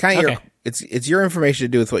 it's kind of your. It's your information to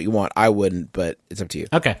do with what you want. I wouldn't, but it's up to you.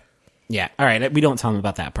 Okay. Yeah. All right. We don't tell him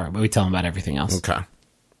about that part, but we tell him about everything else. Okay.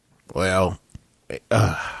 Well,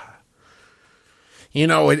 I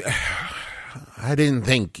didn't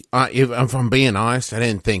think, if I'm being honest, I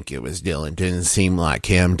didn't think it was Dylan. Didn't seem like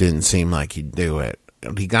him. Didn't seem like he'd do it.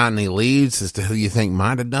 Have you got any leads as to who you think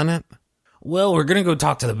might have done it? Well, we're going to go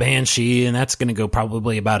talk to the Banshee, and that's going to go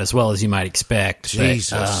probably about as well as you might expect.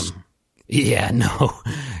 Jesus. Yeah, no.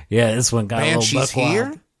 Yeah, this one got Banshee's a little buck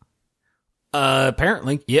here? wild.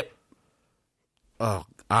 Apparently, yep. Oh,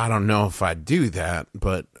 I don't know if I'd do that,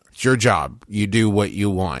 but it's your job. You do what you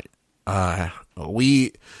want.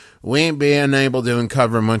 We ain't being able to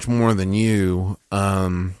uncover much more than you.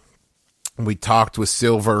 We talked with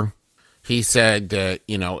Silver. He said that,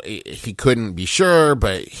 he couldn't be sure,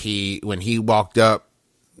 but when he walked up,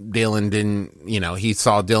 Dylan didn't, he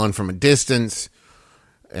saw Dylan from a distance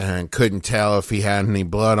and couldn't tell if he had any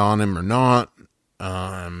blood on him or not.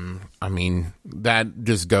 I mean, that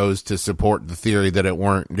just goes to support the theory that it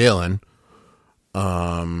weren't Dylan.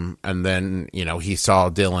 And then, he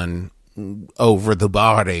saw Dylan over the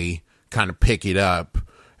body kind of pick it up.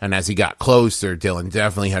 And as he got closer, Dylan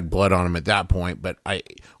definitely had blood on him at that point. But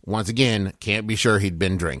once again, can't be sure he'd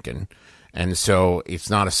been drinking. And so it's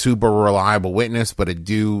not a super reliable witness, but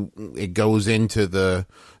it goes into the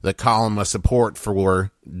column of support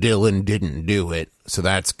for Dylan didn't do it. So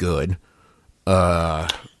that's good.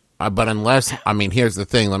 But unless, I mean, here's the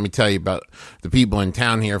thing. Let me tell you about the people in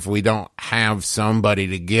town here. If we don't have somebody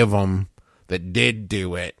to give them that did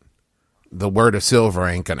do it, the word of silver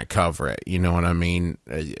ain't going to cover it. You know what I mean?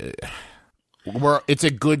 It's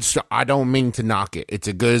a good start. I don't mean to knock it. It's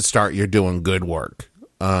a good start. You're doing good work.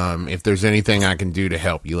 If there's anything I can do to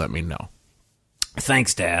help you, let me know.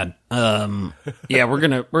 Thanks, Dad. Yeah, we're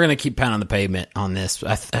gonna keep pounding the pavement on this.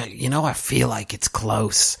 I feel like it's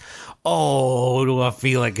close. Oh, do I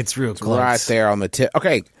feel like it's real close? Right there on the tip.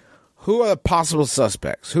 Okay, who are the possible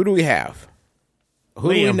suspects? Who do we have?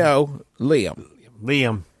 Who do we know?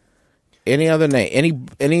 Liam. Any other name?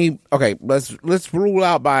 Any? Okay, let's rule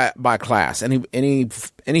out by class. Any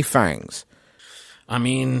fangs? I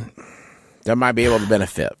mean, that might be able to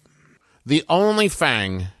benefit. The only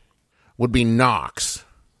fang would be Knox,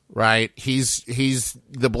 right? He's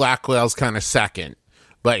the Blackwell's kind of second,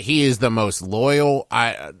 but he is the most loyal.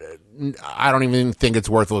 I don't even think it's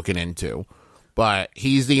worth looking into, but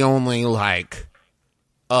he's the only like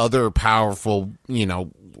other powerful,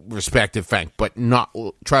 respective fang. But not,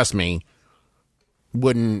 trust me,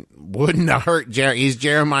 wouldn't have hurt. He's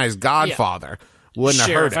Jeremiah's godfather. Yeah. Wouldn't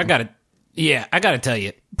Sheriff, have hurt him. I gotta tell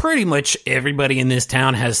you, pretty much everybody in this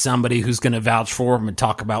town has somebody who's going to vouch for them and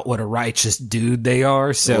talk about what a righteous dude they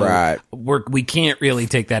are. So we can't really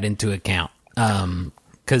take that into account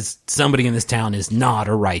because somebody in this town is not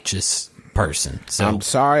a righteous person. So I'm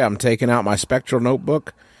sorry, I'm taking out my spectral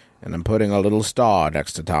notebook and I'm putting a little star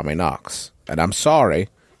next to Tommy Knox. And I'm sorry.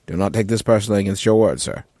 Do not take this personally against your word,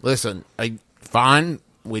 sir. Listen, fine.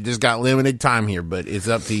 We just got limited time here, but it's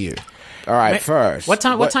up to you. All right, first. What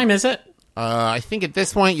time is it? I think at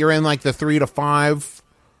this point you're in like the 3 to 5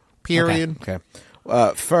 period. Okay.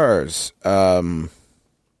 Furs. Well,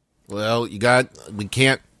 we can't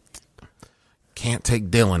take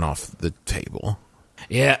Dylan off the table.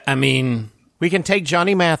 Yeah, I mean, we can take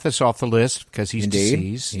Johnny Mathis off the list because he's Indeed.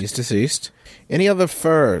 deceased. He's deceased. Any other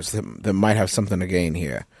furs that might have something to gain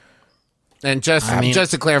here? And just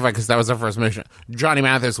to clarify, because that was our first mission, Johnny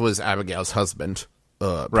Mathis was Abigail's husband.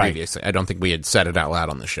 Previously. I don't think we had said it out loud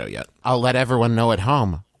on the show yet. I'll let everyone know at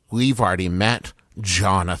home. We've already met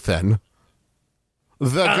Jonathan.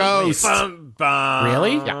 The ghost.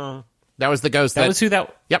 Really? Yeah. That was the ghost. That was who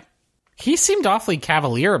that... Yep. He seemed awfully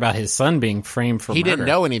cavalier about his son being framed for murder. He didn't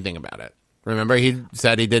know anything about it. Remember, he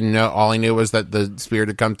said he didn't know. All he knew was that the spirit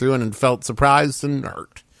had come through and felt surprised and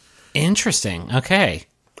hurt. Interesting. Okay.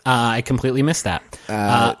 I completely missed that.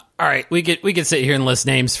 All right. We could sit here and list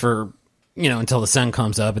names for... until the sun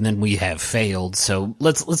comes up, and then we have failed. So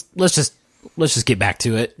let's just get back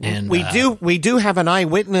to it. And we do have an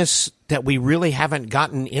eyewitness that we really haven't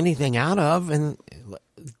gotten anything out of, and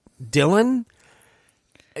Dylan.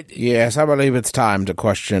 Yes, I believe it's time to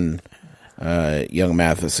question young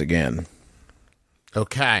Mathis again.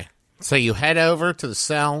 Okay, so you head over to the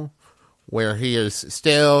cell where he is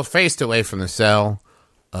still faced away from the cell.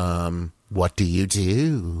 What do you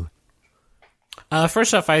do?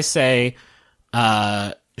 First off, I say,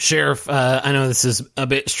 Sheriff, I know this is a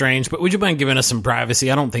bit strange, but would you mind giving us some privacy?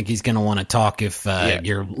 I don't think he's going to want to talk if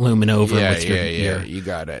you're looming over with your... You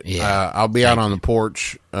got it. Yeah. I'll be out on the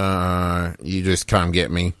porch. You just come get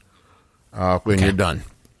me when you're done.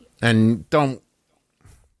 And don't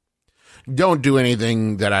do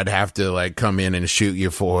anything that I'd have to come in and shoot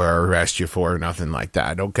you for or arrest you for or nothing like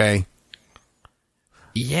that, okay?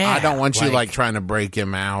 Yeah. I don't want you trying to break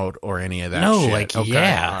him out or any of that shit. Okay?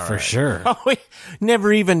 Yeah, for sure. Oh, we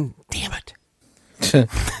never even. Damn it.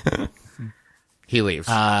 He leaves.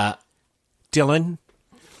 Dylan,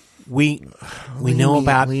 we know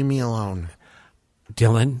about. Leave me alone.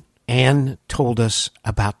 Dylan, Anne told us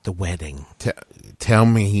about the wedding. Tell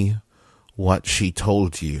me what she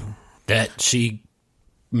told you. That she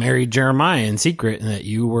married Jeremiah in secret and that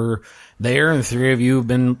you were there and the three of you have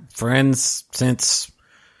been friends since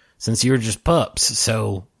you were just pups.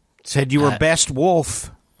 So said you were best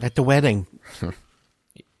wolf at the wedding.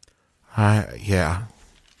 Yeah.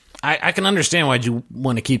 I can understand why you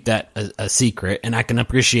want to keep that a secret, and I can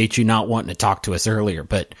appreciate you not wanting to talk to us earlier,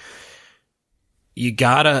 but you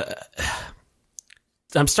gotta...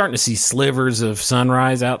 I'm starting to see slivers of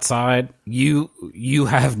sunrise outside. You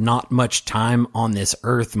have not much time on this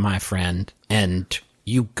earth, my friend, and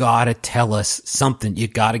you gotta tell us something. You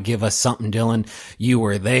gotta give us something, Dylan. You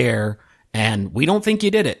were there, and we don't think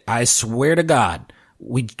you did it. I swear to God,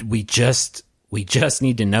 we just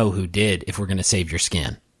need to know who did if we're gonna save your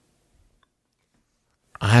skin.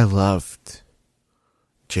 I loved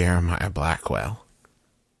Jeremiah Blackwell.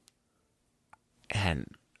 And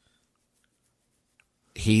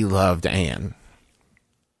he loved Anne.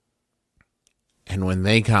 And when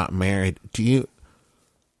they got married, Mr.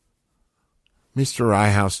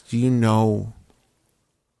 Ryehouse, do you know,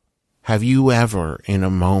 have you ever in a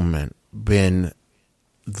moment been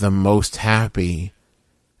the most happy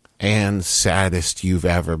and saddest you've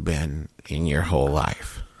ever been in your whole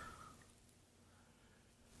life?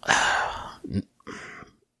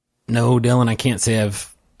 No, Dylan, I can't say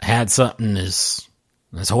I've had something as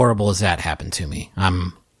horrible as that happen to me.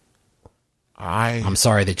 I'm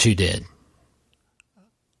sorry that you did.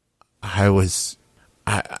 I was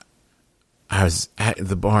at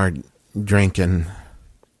the bar drinking,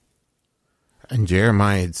 and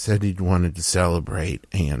Jeremiah had said he'd wanted to celebrate,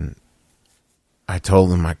 and I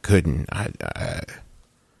told him I couldn't. I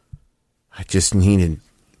just needed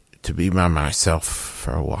to be by myself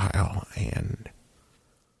for a while, and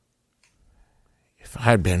if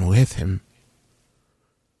I'd been with him,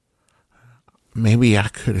 maybe I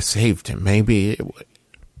could have saved him. Maybe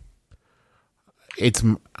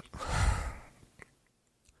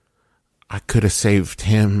I could have saved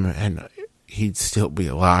him, and he'd still be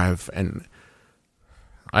alive, and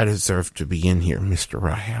I deserve to be in here, Mr.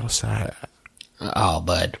 Ryehouse. Oh,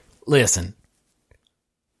 bud, listen.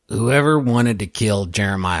 Whoever wanted to kill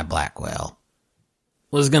Jeremiah Blackwell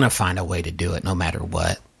was going to find a way to do it no matter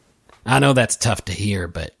what. I know that's tough to hear,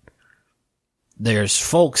 but there's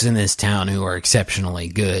folks in this town who are exceptionally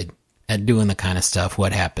good at doing the kind of stuff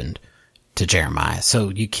what happened to Jeremiah. So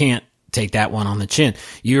you can't take that one on the chin.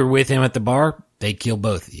 You were with him at the bar, they'd kill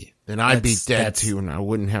both of you. Then I'd be dead too, and I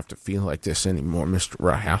wouldn't have to feel like this anymore, Mr.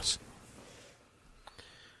 Ryehouse.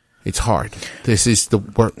 It's hard. This is the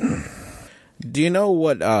work. Do you know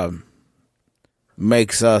what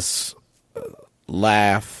makes us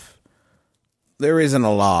laugh? There isn't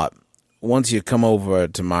a lot. Once you come over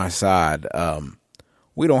to my side,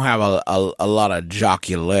 we don't have a lot of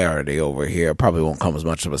jocularity over here. Probably won't come as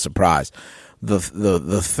much of a surprise.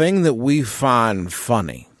 The thing that we find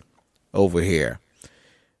funny over here,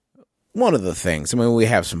 one of the things, I mean, we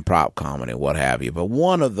have some prop comedy, what have you, but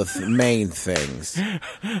one of the main things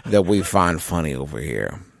that we find funny over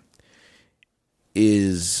here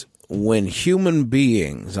is when human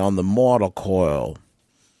beings on the mortal coil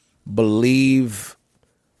believe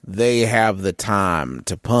they have the time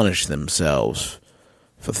to punish themselves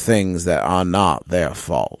for things that are not their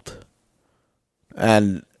fault.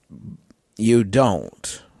 And you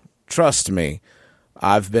don't. Trust me,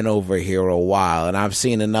 I've been over here a while, and I've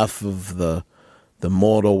seen enough of the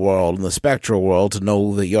mortal world and the spectral world to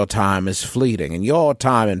know that your time is fleeting. And your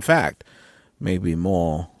time, in fact, may be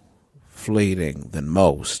more fleeting than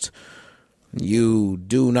most. You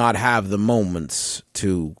do not have the moments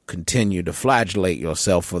to continue to flagellate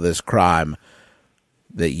yourself for this crime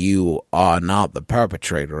that you are not the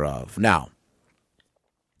perpetrator of. Now,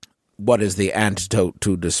 what is the antidote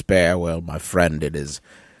to despair? Well, my friend,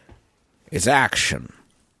 it's action.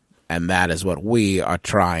 And that is what we are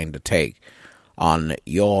trying to take on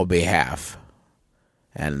your behalf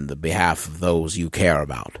and the behalf of those you care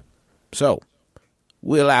about. So,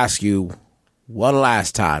 we'll ask you one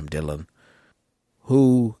last time, Dylan.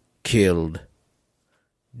 Who killed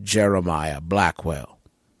Jeremiah Blackwell?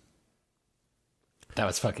 That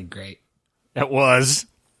was fucking great. It was.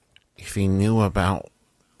 If he knew about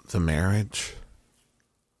the marriage,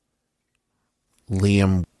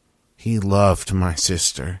 Liam, he loved my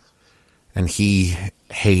sister, and he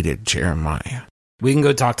hated Jeremiah. We can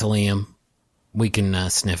go talk to Liam. We can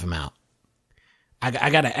sniff him out. I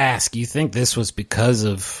got to ask, you think this was because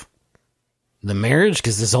of the marriage?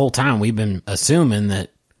 Because this whole time we've been assuming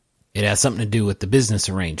that it has something to do with the business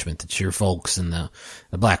arrangement that your folks and the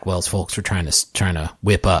Blackwell's folks were trying to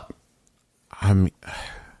whip up. I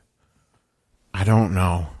don't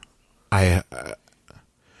know.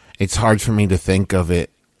 It's hard for me to think of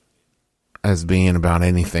it as being about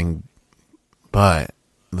anything but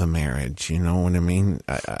the marriage. You know what I mean?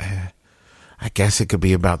 I guess it could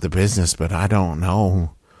be about the business, but I don't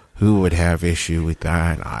know who would have issue with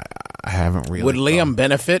that. I haven't really. Would Liam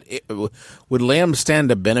benefit? Would Liam stand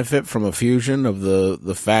to benefit from a fusion of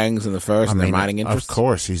the Fangs and the First and their mining interests? Of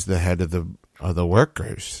course, he's the head of the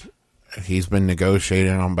workers. He's been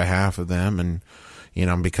negotiating on behalf of them, and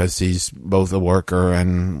because he's both a worker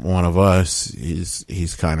and one of us,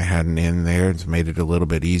 he's kind of had an in there. It's made it a little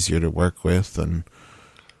bit easier to work with, and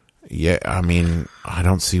yeah, I mean, I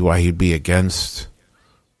don't see why he'd be against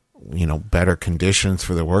better conditions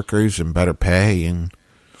for the workers and better pay and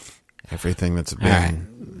everything that's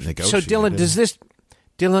been negotiated. So, Dylan,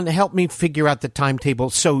 Dylan, help me figure out the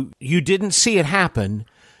timetable. So you didn't see it happen,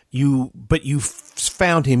 But you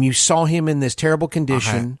found him. You saw him in this terrible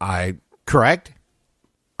condition. Correct?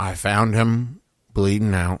 I found him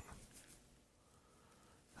bleeding out.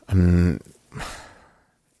 And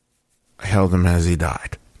I held him as he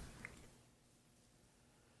died.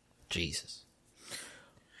 Jesus.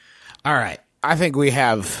 All right. I think we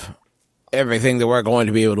have everything that we're going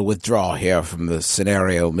to be able to withdraw here from the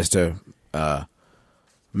scenario, Mr.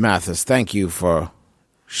 Mathis. Thank you for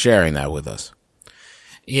sharing that with us.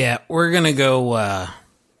 Yeah, we're gonna go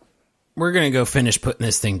finish putting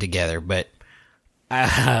this thing together, but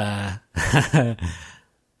I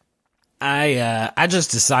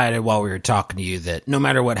just decided while we were talking to you that no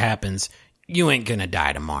matter what happens, you ain't gonna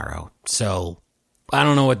die tomorrow. So I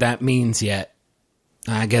don't know what that means yet.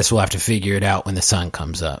 I guess we'll have to figure it out when the sun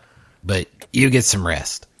comes up. But you get some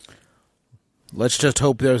rest. Let's just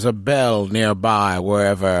hope there's a bell nearby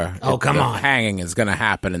wherever come on. hanging is going to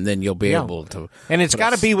happen, and then you'll be able to... And it's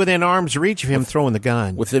got to be within arm's reach of him throwing the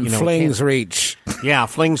gun. Within fling's reach. Yeah,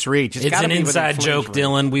 fling's reach. It's an inside joke,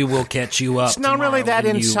 Dylan. We will catch you up. It's not really that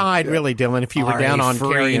inside, really, Dylan, if you were down on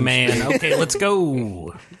carrying. Man. Okay, let's go.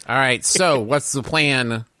 All right, so what's the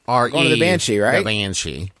plan? Going to the Banshee, right? The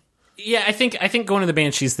Banshee. Yeah, I think going to the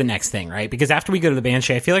Banshee is the next thing, right? Because after we go to the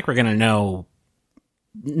Banshee, I feel like we're going to know...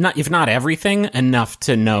 if not everything, enough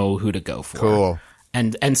to know who to go for. Cool.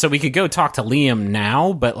 And so we could go talk to Liam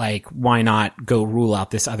now, but like, why not go rule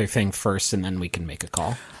out this other thing first, and then we can make a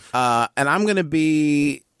call. And I'm going to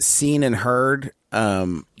be seen and heard,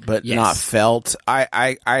 but not felt.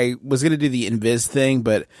 I was going to do the invis thing,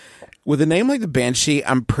 but with a name like the Banshee,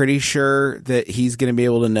 I'm pretty sure that he's going to be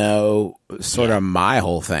able to know sort of my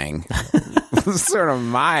whole thing, sort of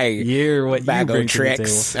my bag of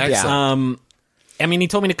tricks. Excellent. I mean, he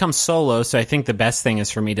told me to come solo, so I think the best thing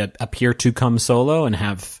is for me to appear to come solo and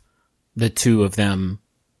have the two of them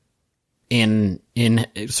in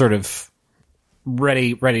sort of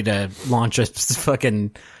ready to launch a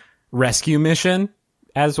fucking rescue mission,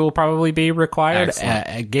 as will probably be required.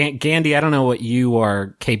 Gandy, I don't know what you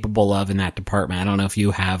are capable of in that department. I don't know if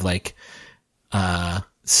you have like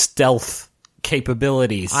stealth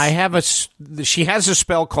capabilities. She has a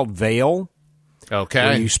spell called Veil. Okay.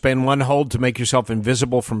 Where you spend one hold to make yourself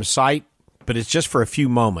invisible from sight, but it's just for a few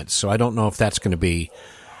moments, so I don't know if that's going to be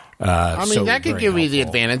that could give me the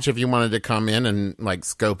advantage if you wanted to come in and like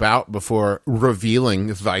scope out before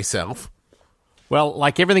revealing thyself. Well,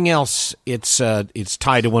 like everything else, it's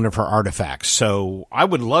tied to one of her artifacts, so I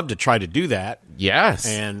would love to try to do that. Yes.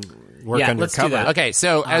 And work undercover. Let's do that. Okay,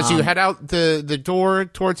 so as you head out the door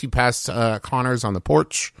towards, you pass Connor's on the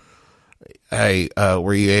porch. Hey,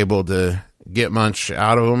 were you able to get much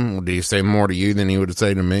out of him? Did he say more to you than he would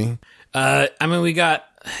say to me? I mean, we got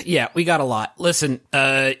a lot. Listen,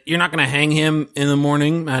 you're not going to hang him in the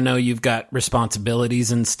morning. I know you've got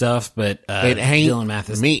responsibilities and stuff, but Dylan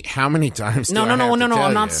Mathis. Me, how many times? No.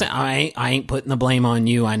 I'm not saying I ain't putting the blame on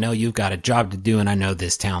you. I know you've got a job to do, and I know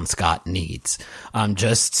this town Scott needs. I'm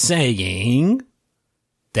just saying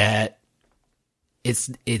that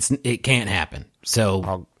it can't happen.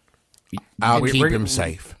 So I'll keep him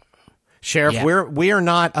safe. Sheriff, we are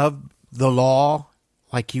not of the law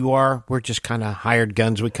like you are. We're just kind of hired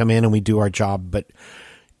guns. We come in and we do our job, but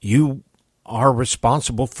you are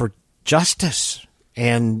responsible for justice.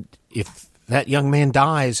 And if that young man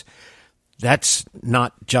dies, that's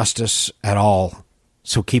not justice at all.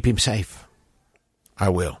 So keep him safe. I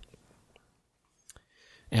will.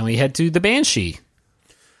 And we head to the Banshee.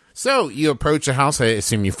 So you approach a house. I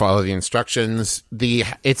assume you follow the instructions.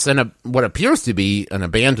 It's what appears to be an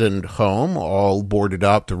abandoned home, all boarded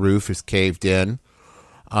up. The roof is caved in,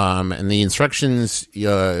 and the instructions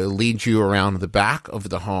lead you around the back of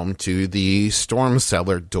the home to the storm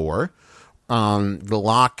cellar door. The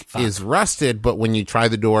lock is rusted, but when you try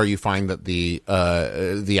the door, you find that the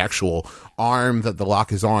actual arm that the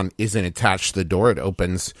lock is on isn't attached to the door. It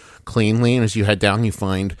opens cleanly, and as you head down, you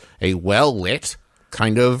find a well-lit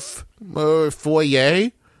kind of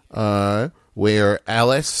foyer where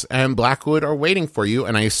Alice and Blackwood are waiting for you,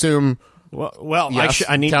 and I assume. Well, yes,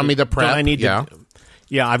 I need tell to, me the prep. I need to,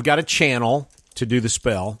 I've got a channel to do the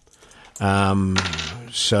spell.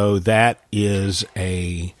 So that is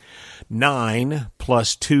a 9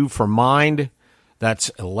 plus 2 for mind. That's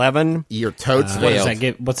 11. Your totes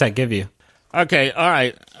veiled. What's that give you? Okay, all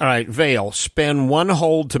right. Veil. Spend one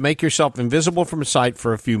hold to make yourself invisible from sight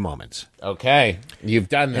for a few moments. Okay, you've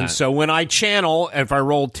done that. And so when I channel, if I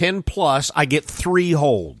roll 10 plus, I get 3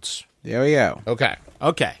 holds. There we go.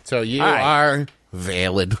 Okay. So you are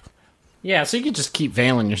veiled. Yeah, so you can just keep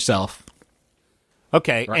veiling yourself.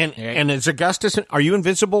 Okay, Right. and is Augustus? Are you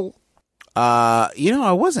invisible?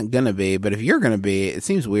 I wasn't gonna be, but if you're gonna be, it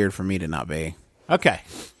seems weird for me to not be. Okay.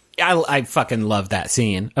 I fucking love that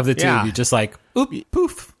scene of the two of you just like, oop,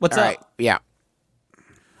 poof, what's All up? right. Yeah.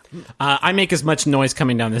 I make as much noise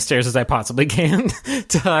coming down the stairs as I possibly can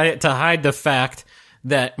to hide the fact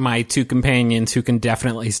that my two companions, who can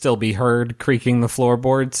definitely still be heard creaking the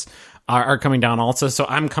floorboards, are coming down also. So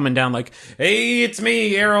I'm coming down like, hey, it's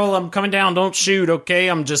me, Errol. I'm coming down. Don't shoot, okay?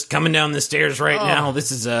 I'm just coming down the stairs right now.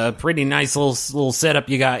 This is a pretty nice little setup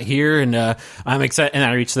you got here, and I'm excited. And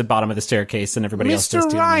I reach the bottom of the staircase, and everybody else does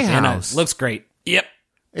too. And looks great. Yep.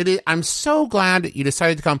 It is, I'm so glad that you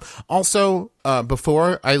decided to come. Also,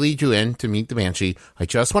 before I lead you in to meet the Banshee, I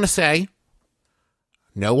just want to say,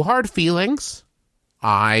 no hard feelings.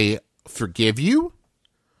 I forgive you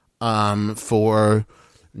for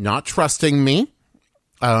not trusting me.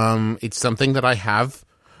 It's something that I have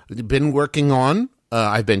been working on.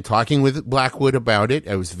 I've been talking with Blackwood about it.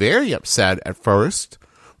 I was very upset at first,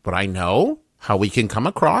 but I know how we can come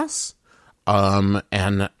across. And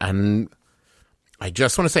I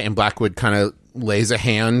just want to say, and Blackwood kind of lays a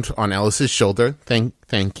hand on Ellis's shoulder.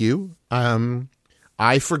 Thank you.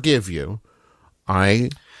 I forgive you. I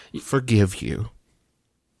forgive you.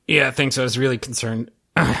 Yeah, thanks. I was really concerned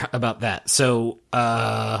about that. So,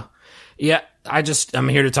 yeah, I'm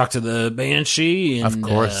here to talk to the Banshee. And,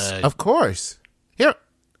 Of course. Here,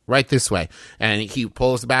 right this way. And he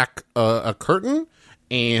pulls back a curtain,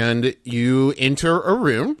 and you enter a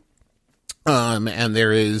room. And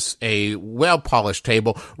there is a well-polished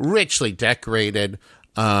table, richly decorated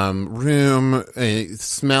room. It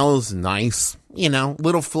smells nice,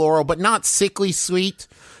 little floral, but not sickly sweet.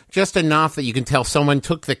 Just enough that you can tell someone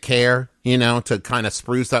took the care, to kind of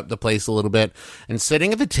spruce up the place a little bit. And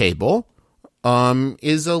sitting at the table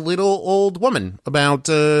is a little old woman, about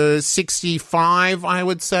 65, I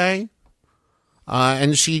would say.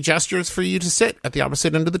 And she gestures for you to sit at the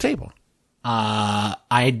opposite end of the table.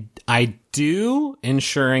 I do,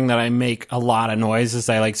 ensuring that I make a lot of noise as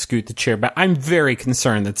I scoot the chair back. I'm very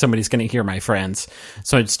concerned that somebody's going to hear my friends,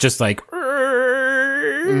 so it's just like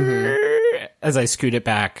as I scoot it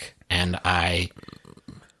back, and I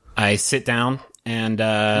sit down and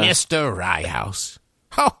Mr. Ryehouse.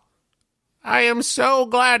 Oh, I am so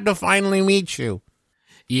glad to finally meet you.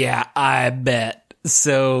 Yeah, I bet.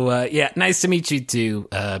 So yeah, nice to meet you too,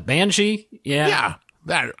 Banshee. Yeah.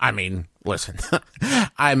 Listen,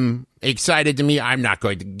 I'm excited to meet. I'm not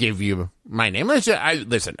going to give you my name.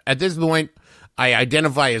 Listen, at this point, I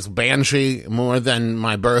identify as Banshee more than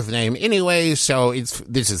my birth name anyway, so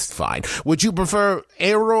this is fine. Would you prefer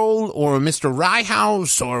Errol or Mr.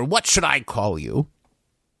 Ryehouse, or what should I call you?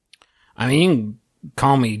 I mean, you can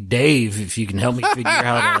call me Dave if you can help me figure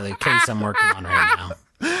out the case I'm working on right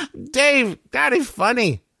now. Dave, that is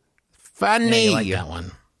funny. Funny. Yeah, you like that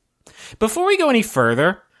one. Before we go any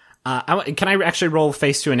further, can I actually roll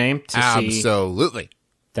face to a name to see? Absolutely.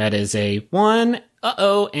 That is a 1,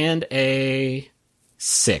 and a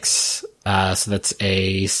 6. So that's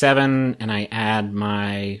a 7, and I add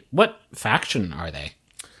my... What faction are they?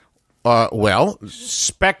 Well,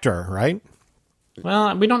 Spectre, right?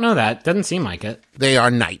 Well, we don't know that. Doesn't seem like it. they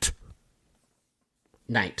are knight.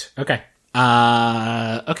 Knight. Okay.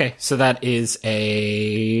 Okay, so that is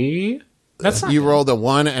a... That's not You good. rolled a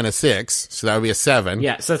 1 and a 6, so that would be a 7.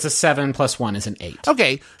 Yeah, so that's a 7 plus 1 is an 8.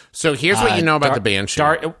 Okay, so here's what you know about the Banshee.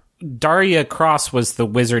 Daria Cross was the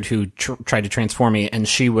wizard who tried to transform me, and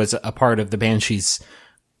she was a part of the Banshee's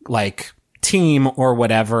team or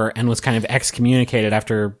whatever, and was kind of excommunicated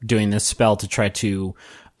after doing this spell to try to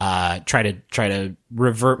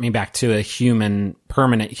revert me back to a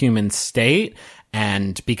permanent human state.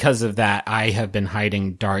 And because of that, I have been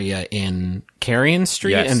hiding Daria in Carrion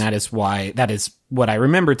Street, Yes. and that is what I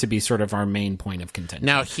remember to be sort of our main point of contention.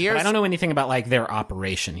 Now, But I don't know anything about their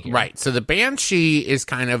operation here. Right, so the Banshee is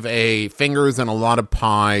kind of a fingers and a lot of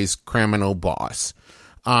pies criminal boss.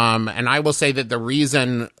 And I will say that the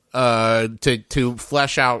reason to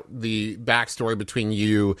flesh out the backstory between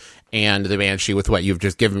you and the Banshee with what you've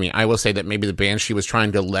just given me, I will say that maybe the Banshee was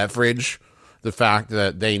trying to leverage the fact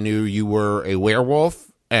that they knew you were a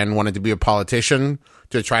werewolf and wanted to be a politician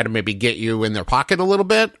to try to maybe get you in their pocket a little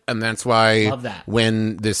bit. And that's why Love that.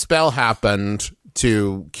 when the spell happened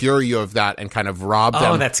to cure you of that and kind of rob them.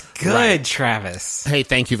 Oh, that's good, Right. Travis. Hey,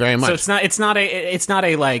 thank you very much. So it's not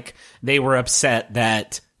a they were upset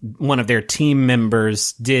that one of their team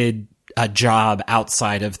members did a job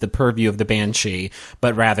outside of the purview of the Banshee,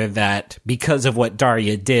 but rather that because of what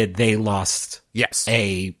Daria did, they lost Yes.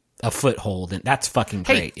 a foothold, and that's fucking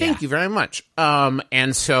great. Hey, thank you very much.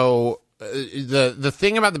 And so the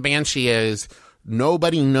thing about the Banshee is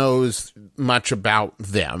nobody knows much about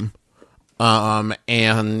them.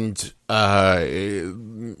 and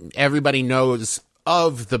everybody knows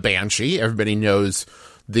of the Banshee. Everybody knows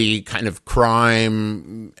the kind of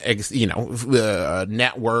crime,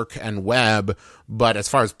 network and web. But as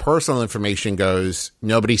far as personal information goes,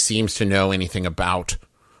 nobody seems to know anything about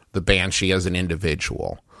the Banshee as an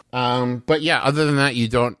individual. But yeah, other than that, you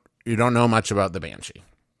don't know much about the Banshee.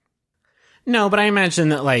 No, but I imagine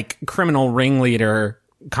that, like, criminal ringleader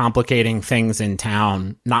complicating things in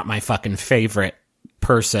town, not my fucking favorite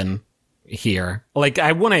person here. Like,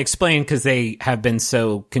 I want to explain because they have been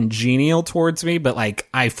so congenial towards me, but, like,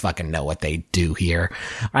 I fucking know what they do here.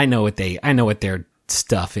 I know what their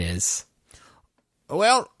stuff is.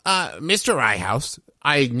 Well, Mr. Ryehouse,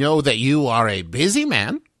 I know that you are a busy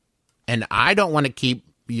man, and I don't want to keep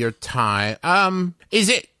your time. Is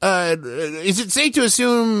it safe to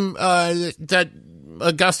assume that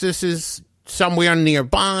Augustus is somewhere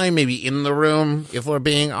nearby, maybe in the room, if we're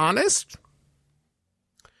being honest?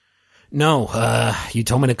 No, you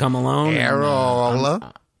told me to come alone. Errol.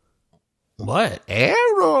 What?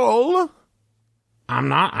 Errol.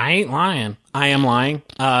 I ain't lying. I am lying.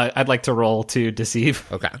 I'd like to roll to deceive.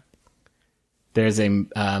 Okay. There's a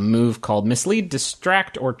move called mislead,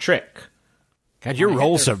 distract, or trick. God, your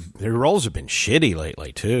rolls have been shitty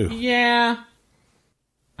lately too. Yeah.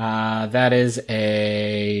 That is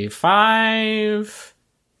a 5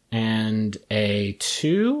 and a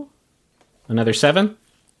 2. Another 7.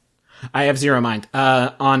 I have 0 mind.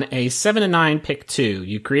 On a 7 and 9, pick 2.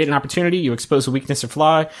 You create an opportunity, you expose a weakness or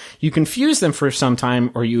flaw, you confuse them for some time,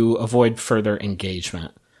 or you avoid further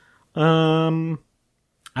engagement.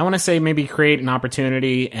 I want to say maybe create an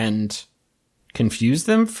opportunity and confuse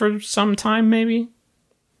them for some time, maybe?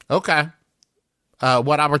 Okay.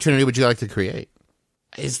 What opportunity would you like to create?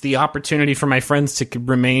 Is the opportunity for my friends to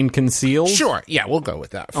remain concealed? Sure. Yeah, we'll go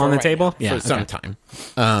with that. On the table? Yeah, for some time.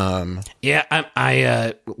 Yeah,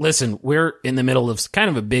 I listen, we're in the middle of kind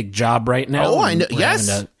of a big job right now. Oh, I know.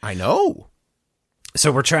 Yes, I know.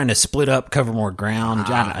 So we're trying to split up, cover more ground.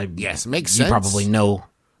 Yes, makes sense.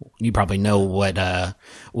 You probably know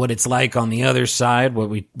what it's like on the other side, what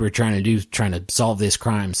we're trying to do, trying to solve this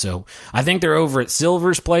crime. So I think they're over at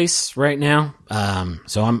Silver's place right now.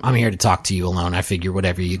 So I'm here to talk to you alone. I figure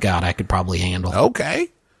whatever you got, I could probably handle. Okay.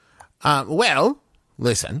 Well,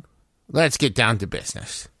 listen, let's get down to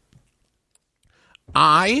business.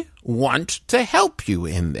 I want to help you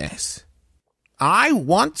in this. I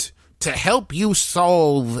want to help you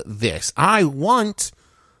solve this. I want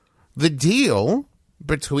the deal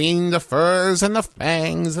between the furs and the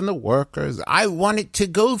fangs and the workers. I want it to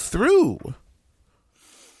go through.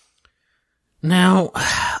 Now,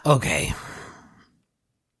 okay.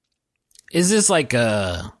 Is this like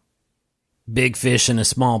a big fish in a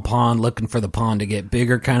small pond looking for the pond to get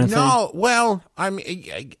bigger kind of thing? No, well, I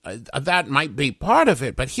mean, that might be part of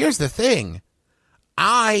it, but here's the thing.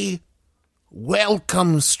 I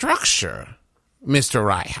welcome structure, Mr.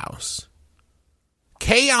 Ryehouse.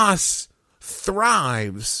 Chaos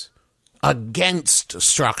thrives against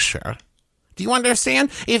structure. Do you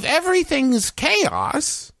understand? If everything's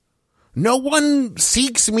chaos, no one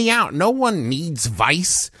seeks me out. No one needs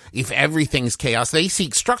vice. If everything's chaos, they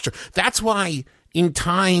seek structure. That's why in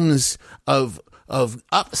times of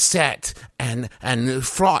upset and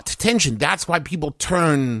fraught tension, that's why people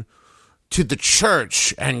turn to the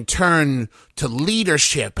church and turn to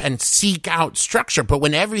leadership and seek out structure. But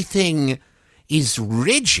when everything is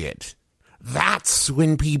rigid, that's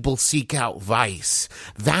when people seek out vice.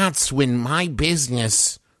 That's when my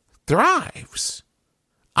business thrives.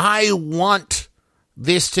 I want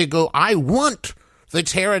this to go. I want the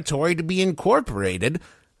territory to be incorporated.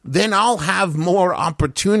 Then I'll have more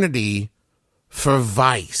opportunity for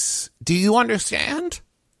vice. Do you understand?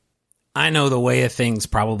 I know the way of things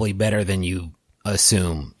probably better than you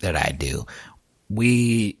assume that I do.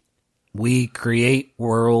 We create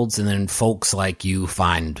worlds, and then folks like you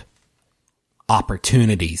find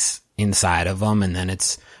opportunities inside of them, and then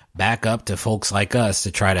it's back up to folks like us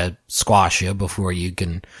to try to squash you before you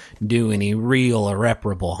can do any real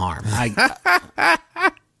irreparable harm.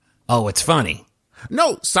 Oh, it's funny.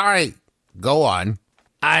 No, sorry. Go on.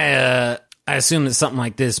 I assume that something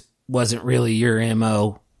like this wasn't really your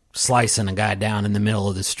MO, slicing a guy down in the middle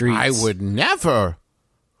of the streets. I would never.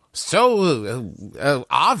 So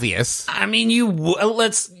obvious. I mean,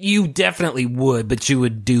 you definitely would, but you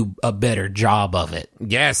would do a better job of it.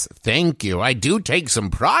 Yes, thank you. I do take some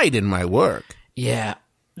pride in my work. Yeah,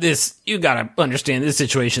 you gotta understand, this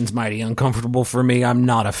situation's mighty uncomfortable for me. I'm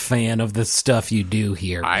not a fan of the stuff you do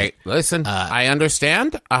here. I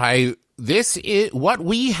understand. This is what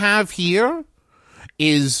we have here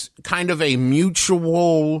is kind of a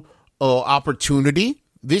mutual opportunity.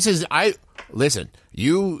 Listen,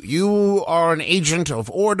 you are an agent of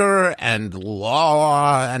order and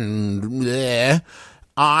law, and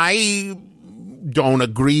I don't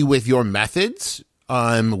agree with your methods.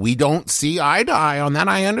 We don't see eye to eye on that.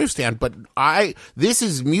 I understand, but this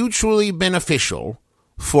is mutually beneficial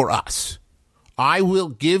for us. I will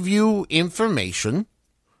give you information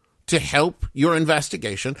to help your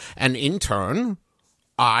investigation, and in turn,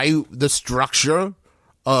 the structure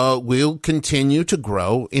will continue to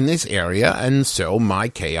grow in this area, and so my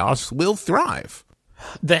chaos will thrive.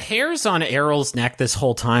 The hairs on Errol's neck this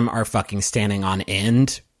whole time are fucking standing on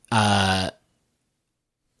end. I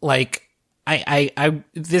want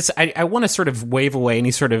to sort of wave away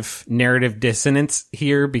any sort of narrative dissonance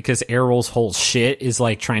here, because Errol's whole shit is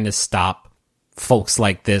like trying to stop folks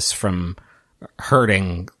like this from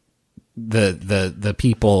hurting the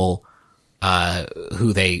people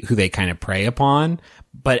who they kind of prey upon.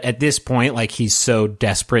 But at this point, like, he's so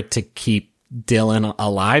desperate to keep Dylan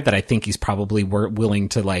alive that I think he's probably willing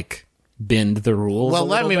to like bend the rules. Well,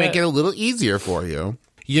 let me make it a little easier for you.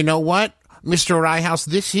 You know what, Mr. Ryehouse,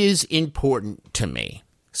 this is important to me,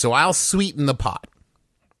 so I'll sweeten the pot.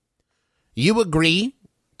 You agree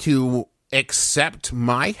to accept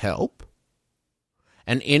my help,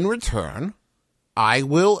 and in return, I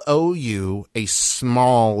will owe you a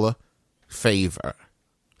small favor.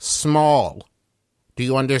 Small. Do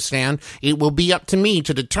you understand? It will be up to me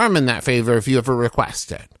to determine that favor if you ever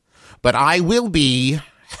request it. But I will be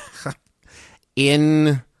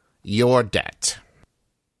in your debt.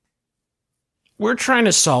 We're trying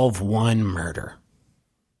to solve one murder.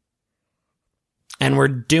 And we're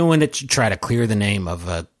doing it to try to clear the name of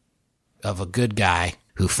a good guy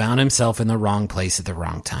who found himself in the wrong place at the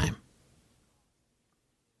wrong time.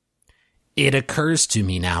 It occurs to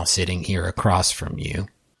me now, sitting here across from you,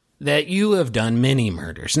 that you have done many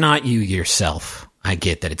murders. Not you yourself. I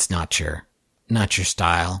get that it's not your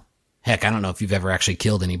style. Heck, I don't know if you've ever actually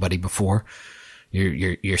killed anybody before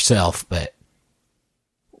yourself, but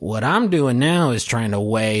what I'm doing now is trying to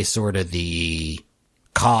weigh sort of the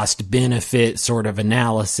cost-benefit sort of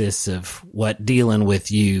analysis of what dealing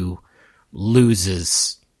with you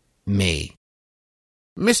loses me.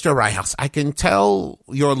 Mr. Ryehouse, I can tell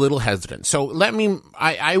you're a little hesitant, so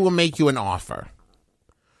I will make you an offer.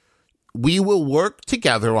 We will work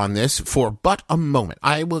together on this for but a moment.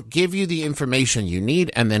 I will give you the information you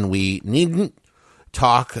need, and then we needn't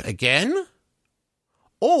talk again.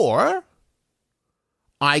 Or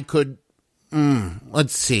I could,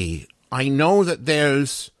 let's see. I know that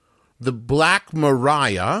there's the Black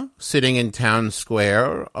Mariah sitting in Town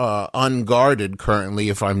Square, unguarded currently,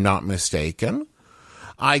 if I'm not mistaken.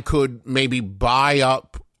 I could maybe buy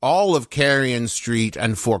up all of Carrion Street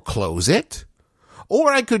and foreclose it.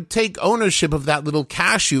 Or I could take ownership of that little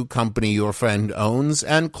cashew company your friend owns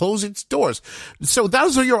and close its doors. So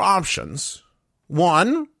those are your options.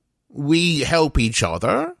 1, we help each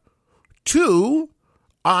other. 2,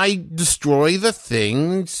 I destroy the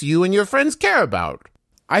things you and your friends care about.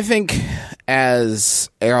 I think as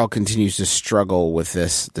Errol continues to struggle with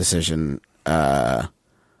this decision,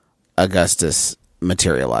 Augustus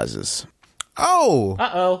materializes. Oh!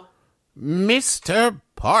 Uh-oh. Mr.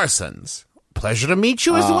 Parsons. Pleasure to meet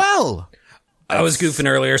you as well. I was goofing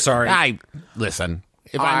earlier, sorry. Listen,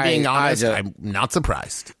 if I'm being honest, I'm not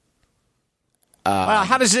surprised. Well,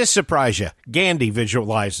 how does this surprise you? Gandy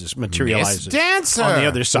materializes Miss Dancer! on the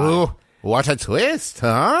other side. Ooh, what a twist,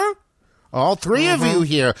 huh? All three of you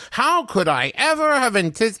here. How could I ever have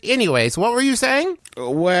Anyways, what were you saying?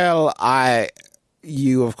 Well,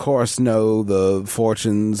 you of course know the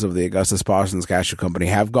fortunes of the Augustus Parsons Cashew Company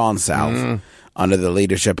have gone south under the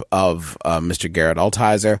leadership of Mr. Garrett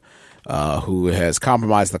Altizer, who has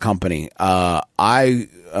compromised the company. I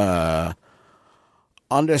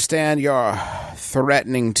understand you're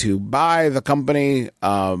threatening to buy the company,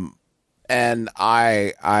 and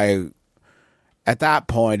I at that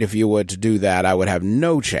point, if you were to do that, I would have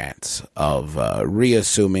no chance of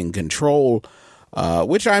reassuming control,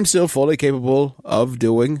 which I'm still fully capable of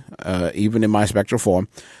doing, even in my spectral form,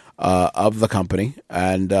 of the company.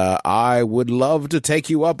 And I would love to take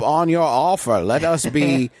you up on your offer. Let us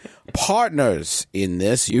be partners in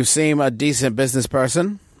this. You seem a decent business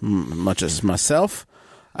person, much as myself.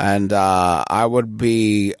 And I would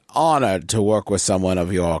be honored to work with someone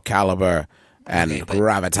of your caliber and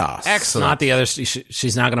gravitas. Excellent. Not the other.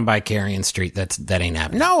 She's not going to buy Carrion Street. That ain't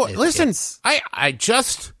happening. No, listen. I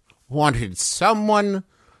just wanted someone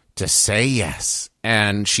to say yes,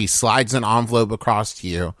 and she slides an envelope across to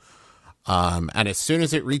you. And as soon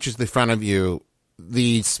as it reaches the front of you,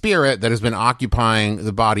 the spirit that has been occupying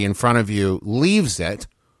the body in front of you leaves it,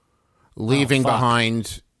 leaving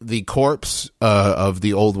behind the corpse of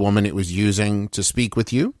the old woman it was using to speak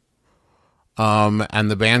with you.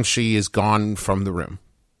 And the banshee is gone from the room.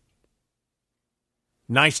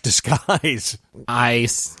 Nice disguise. I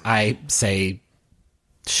say,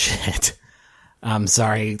 shit. I'm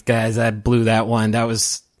sorry, guys. I blew that one. That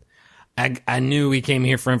was... I knew we came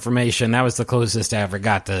here for information. That was the closest I ever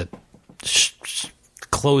got to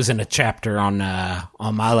closing a chapter on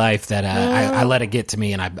my life. That I let it get to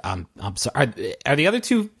me, and I'm sorry. Are the other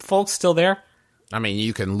two folks still there? I mean,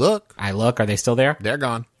 you can look. I look. Are they still there? They're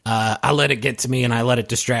gone. I let it get to me, and I let it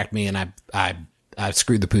distract me, and I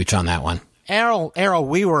screwed the pooch on that one. Errol,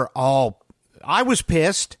 I was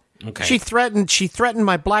pissed. Okay. She threatened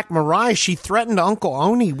my Black Mariah. She threatened Uncle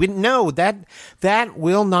Oni. No, that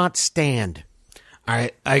will not stand. All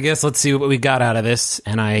right, I guess let's see what we got out of this,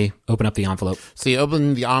 and I open up the envelope. So you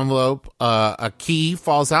open the envelope, a key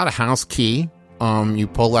falls out, a house key. You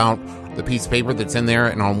pull out the piece of paper that's in there,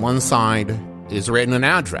 and on one side is written an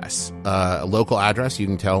address, a local address. You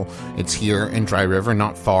can tell it's here in Dry River,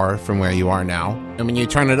 not far from where you are now. And when you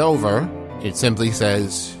turn it over, it simply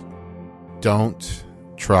says, "Don't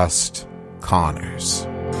trust Connors."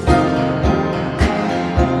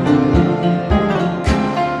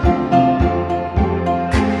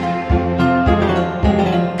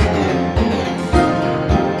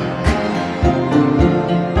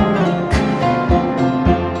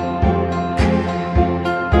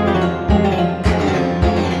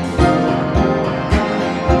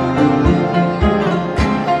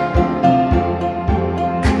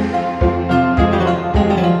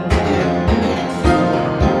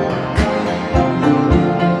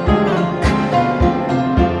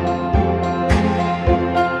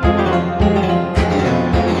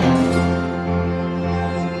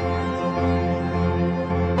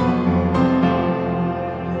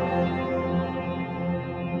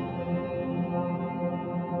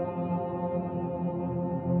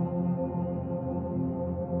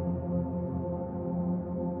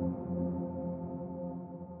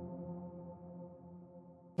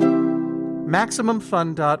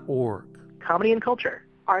 MaximumFun.org. Comedy and culture.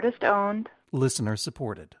 Artist owned. Listener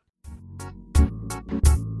supported.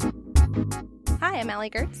 Hi, I'm Allie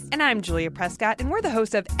Gertz. And I'm Julia Prescott, and we're the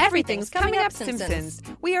hosts of Everything's Coming Up Simpsons.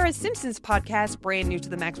 We are a Simpsons podcast brand new to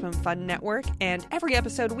the Maximum Fun Network, and every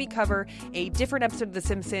episode we cover a different episode of The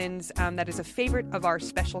Simpsons that is a favorite of our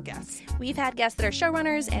special guests. We've had guests that are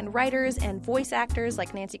showrunners and writers and voice actors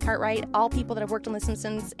like Nancy Cartwright, all people that have worked on The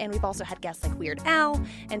Simpsons, and we've also had guests like Weird Al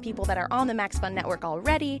and people that are on the Max Fun Network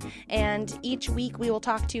already, and each week we will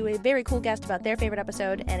talk to a very cool guest about their favorite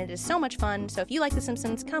episode, and it is so much fun. So if you like The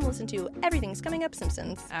Simpsons, come listen to Everything's Coming Up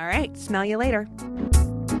Simpsons. All right, smell you later.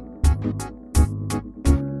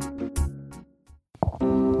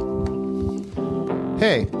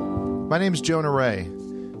 Hey, my name's Jonah Ray.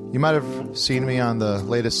 You might have seen me on the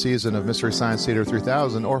latest season of Mystery Science Theater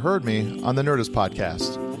 3000 or heard me on the Nerdist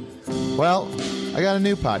podcast. Well, I got a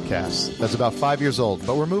new podcast that's about 5 years old,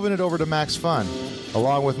 but we're moving it over to Max Fun,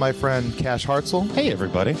 along with my friend Cash Hartzell. Hey,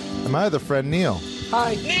 everybody. And my other friend Neil.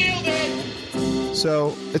 Hi. Nailed it!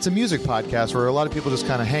 So, it's a music podcast where a lot of people just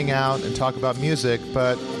kind of hang out and talk about music,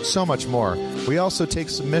 but so much more. We also take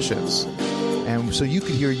submissions, and so you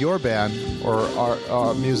could hear your band or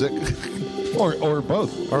our music, or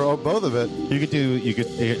both, or both of it. You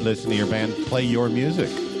could listen to your band play your music.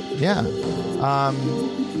 Yeah.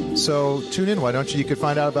 So tune in. Why don't you? You could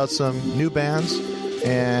find out about some new bands,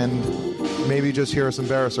 and maybe just hear us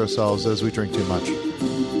embarrass ourselves as we drink too much.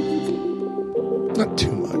 Not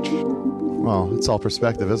too much. Well, it's all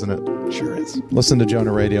perspective, isn't it? Sure is. Listen to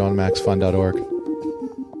Jonah Radio on MaxFun.org.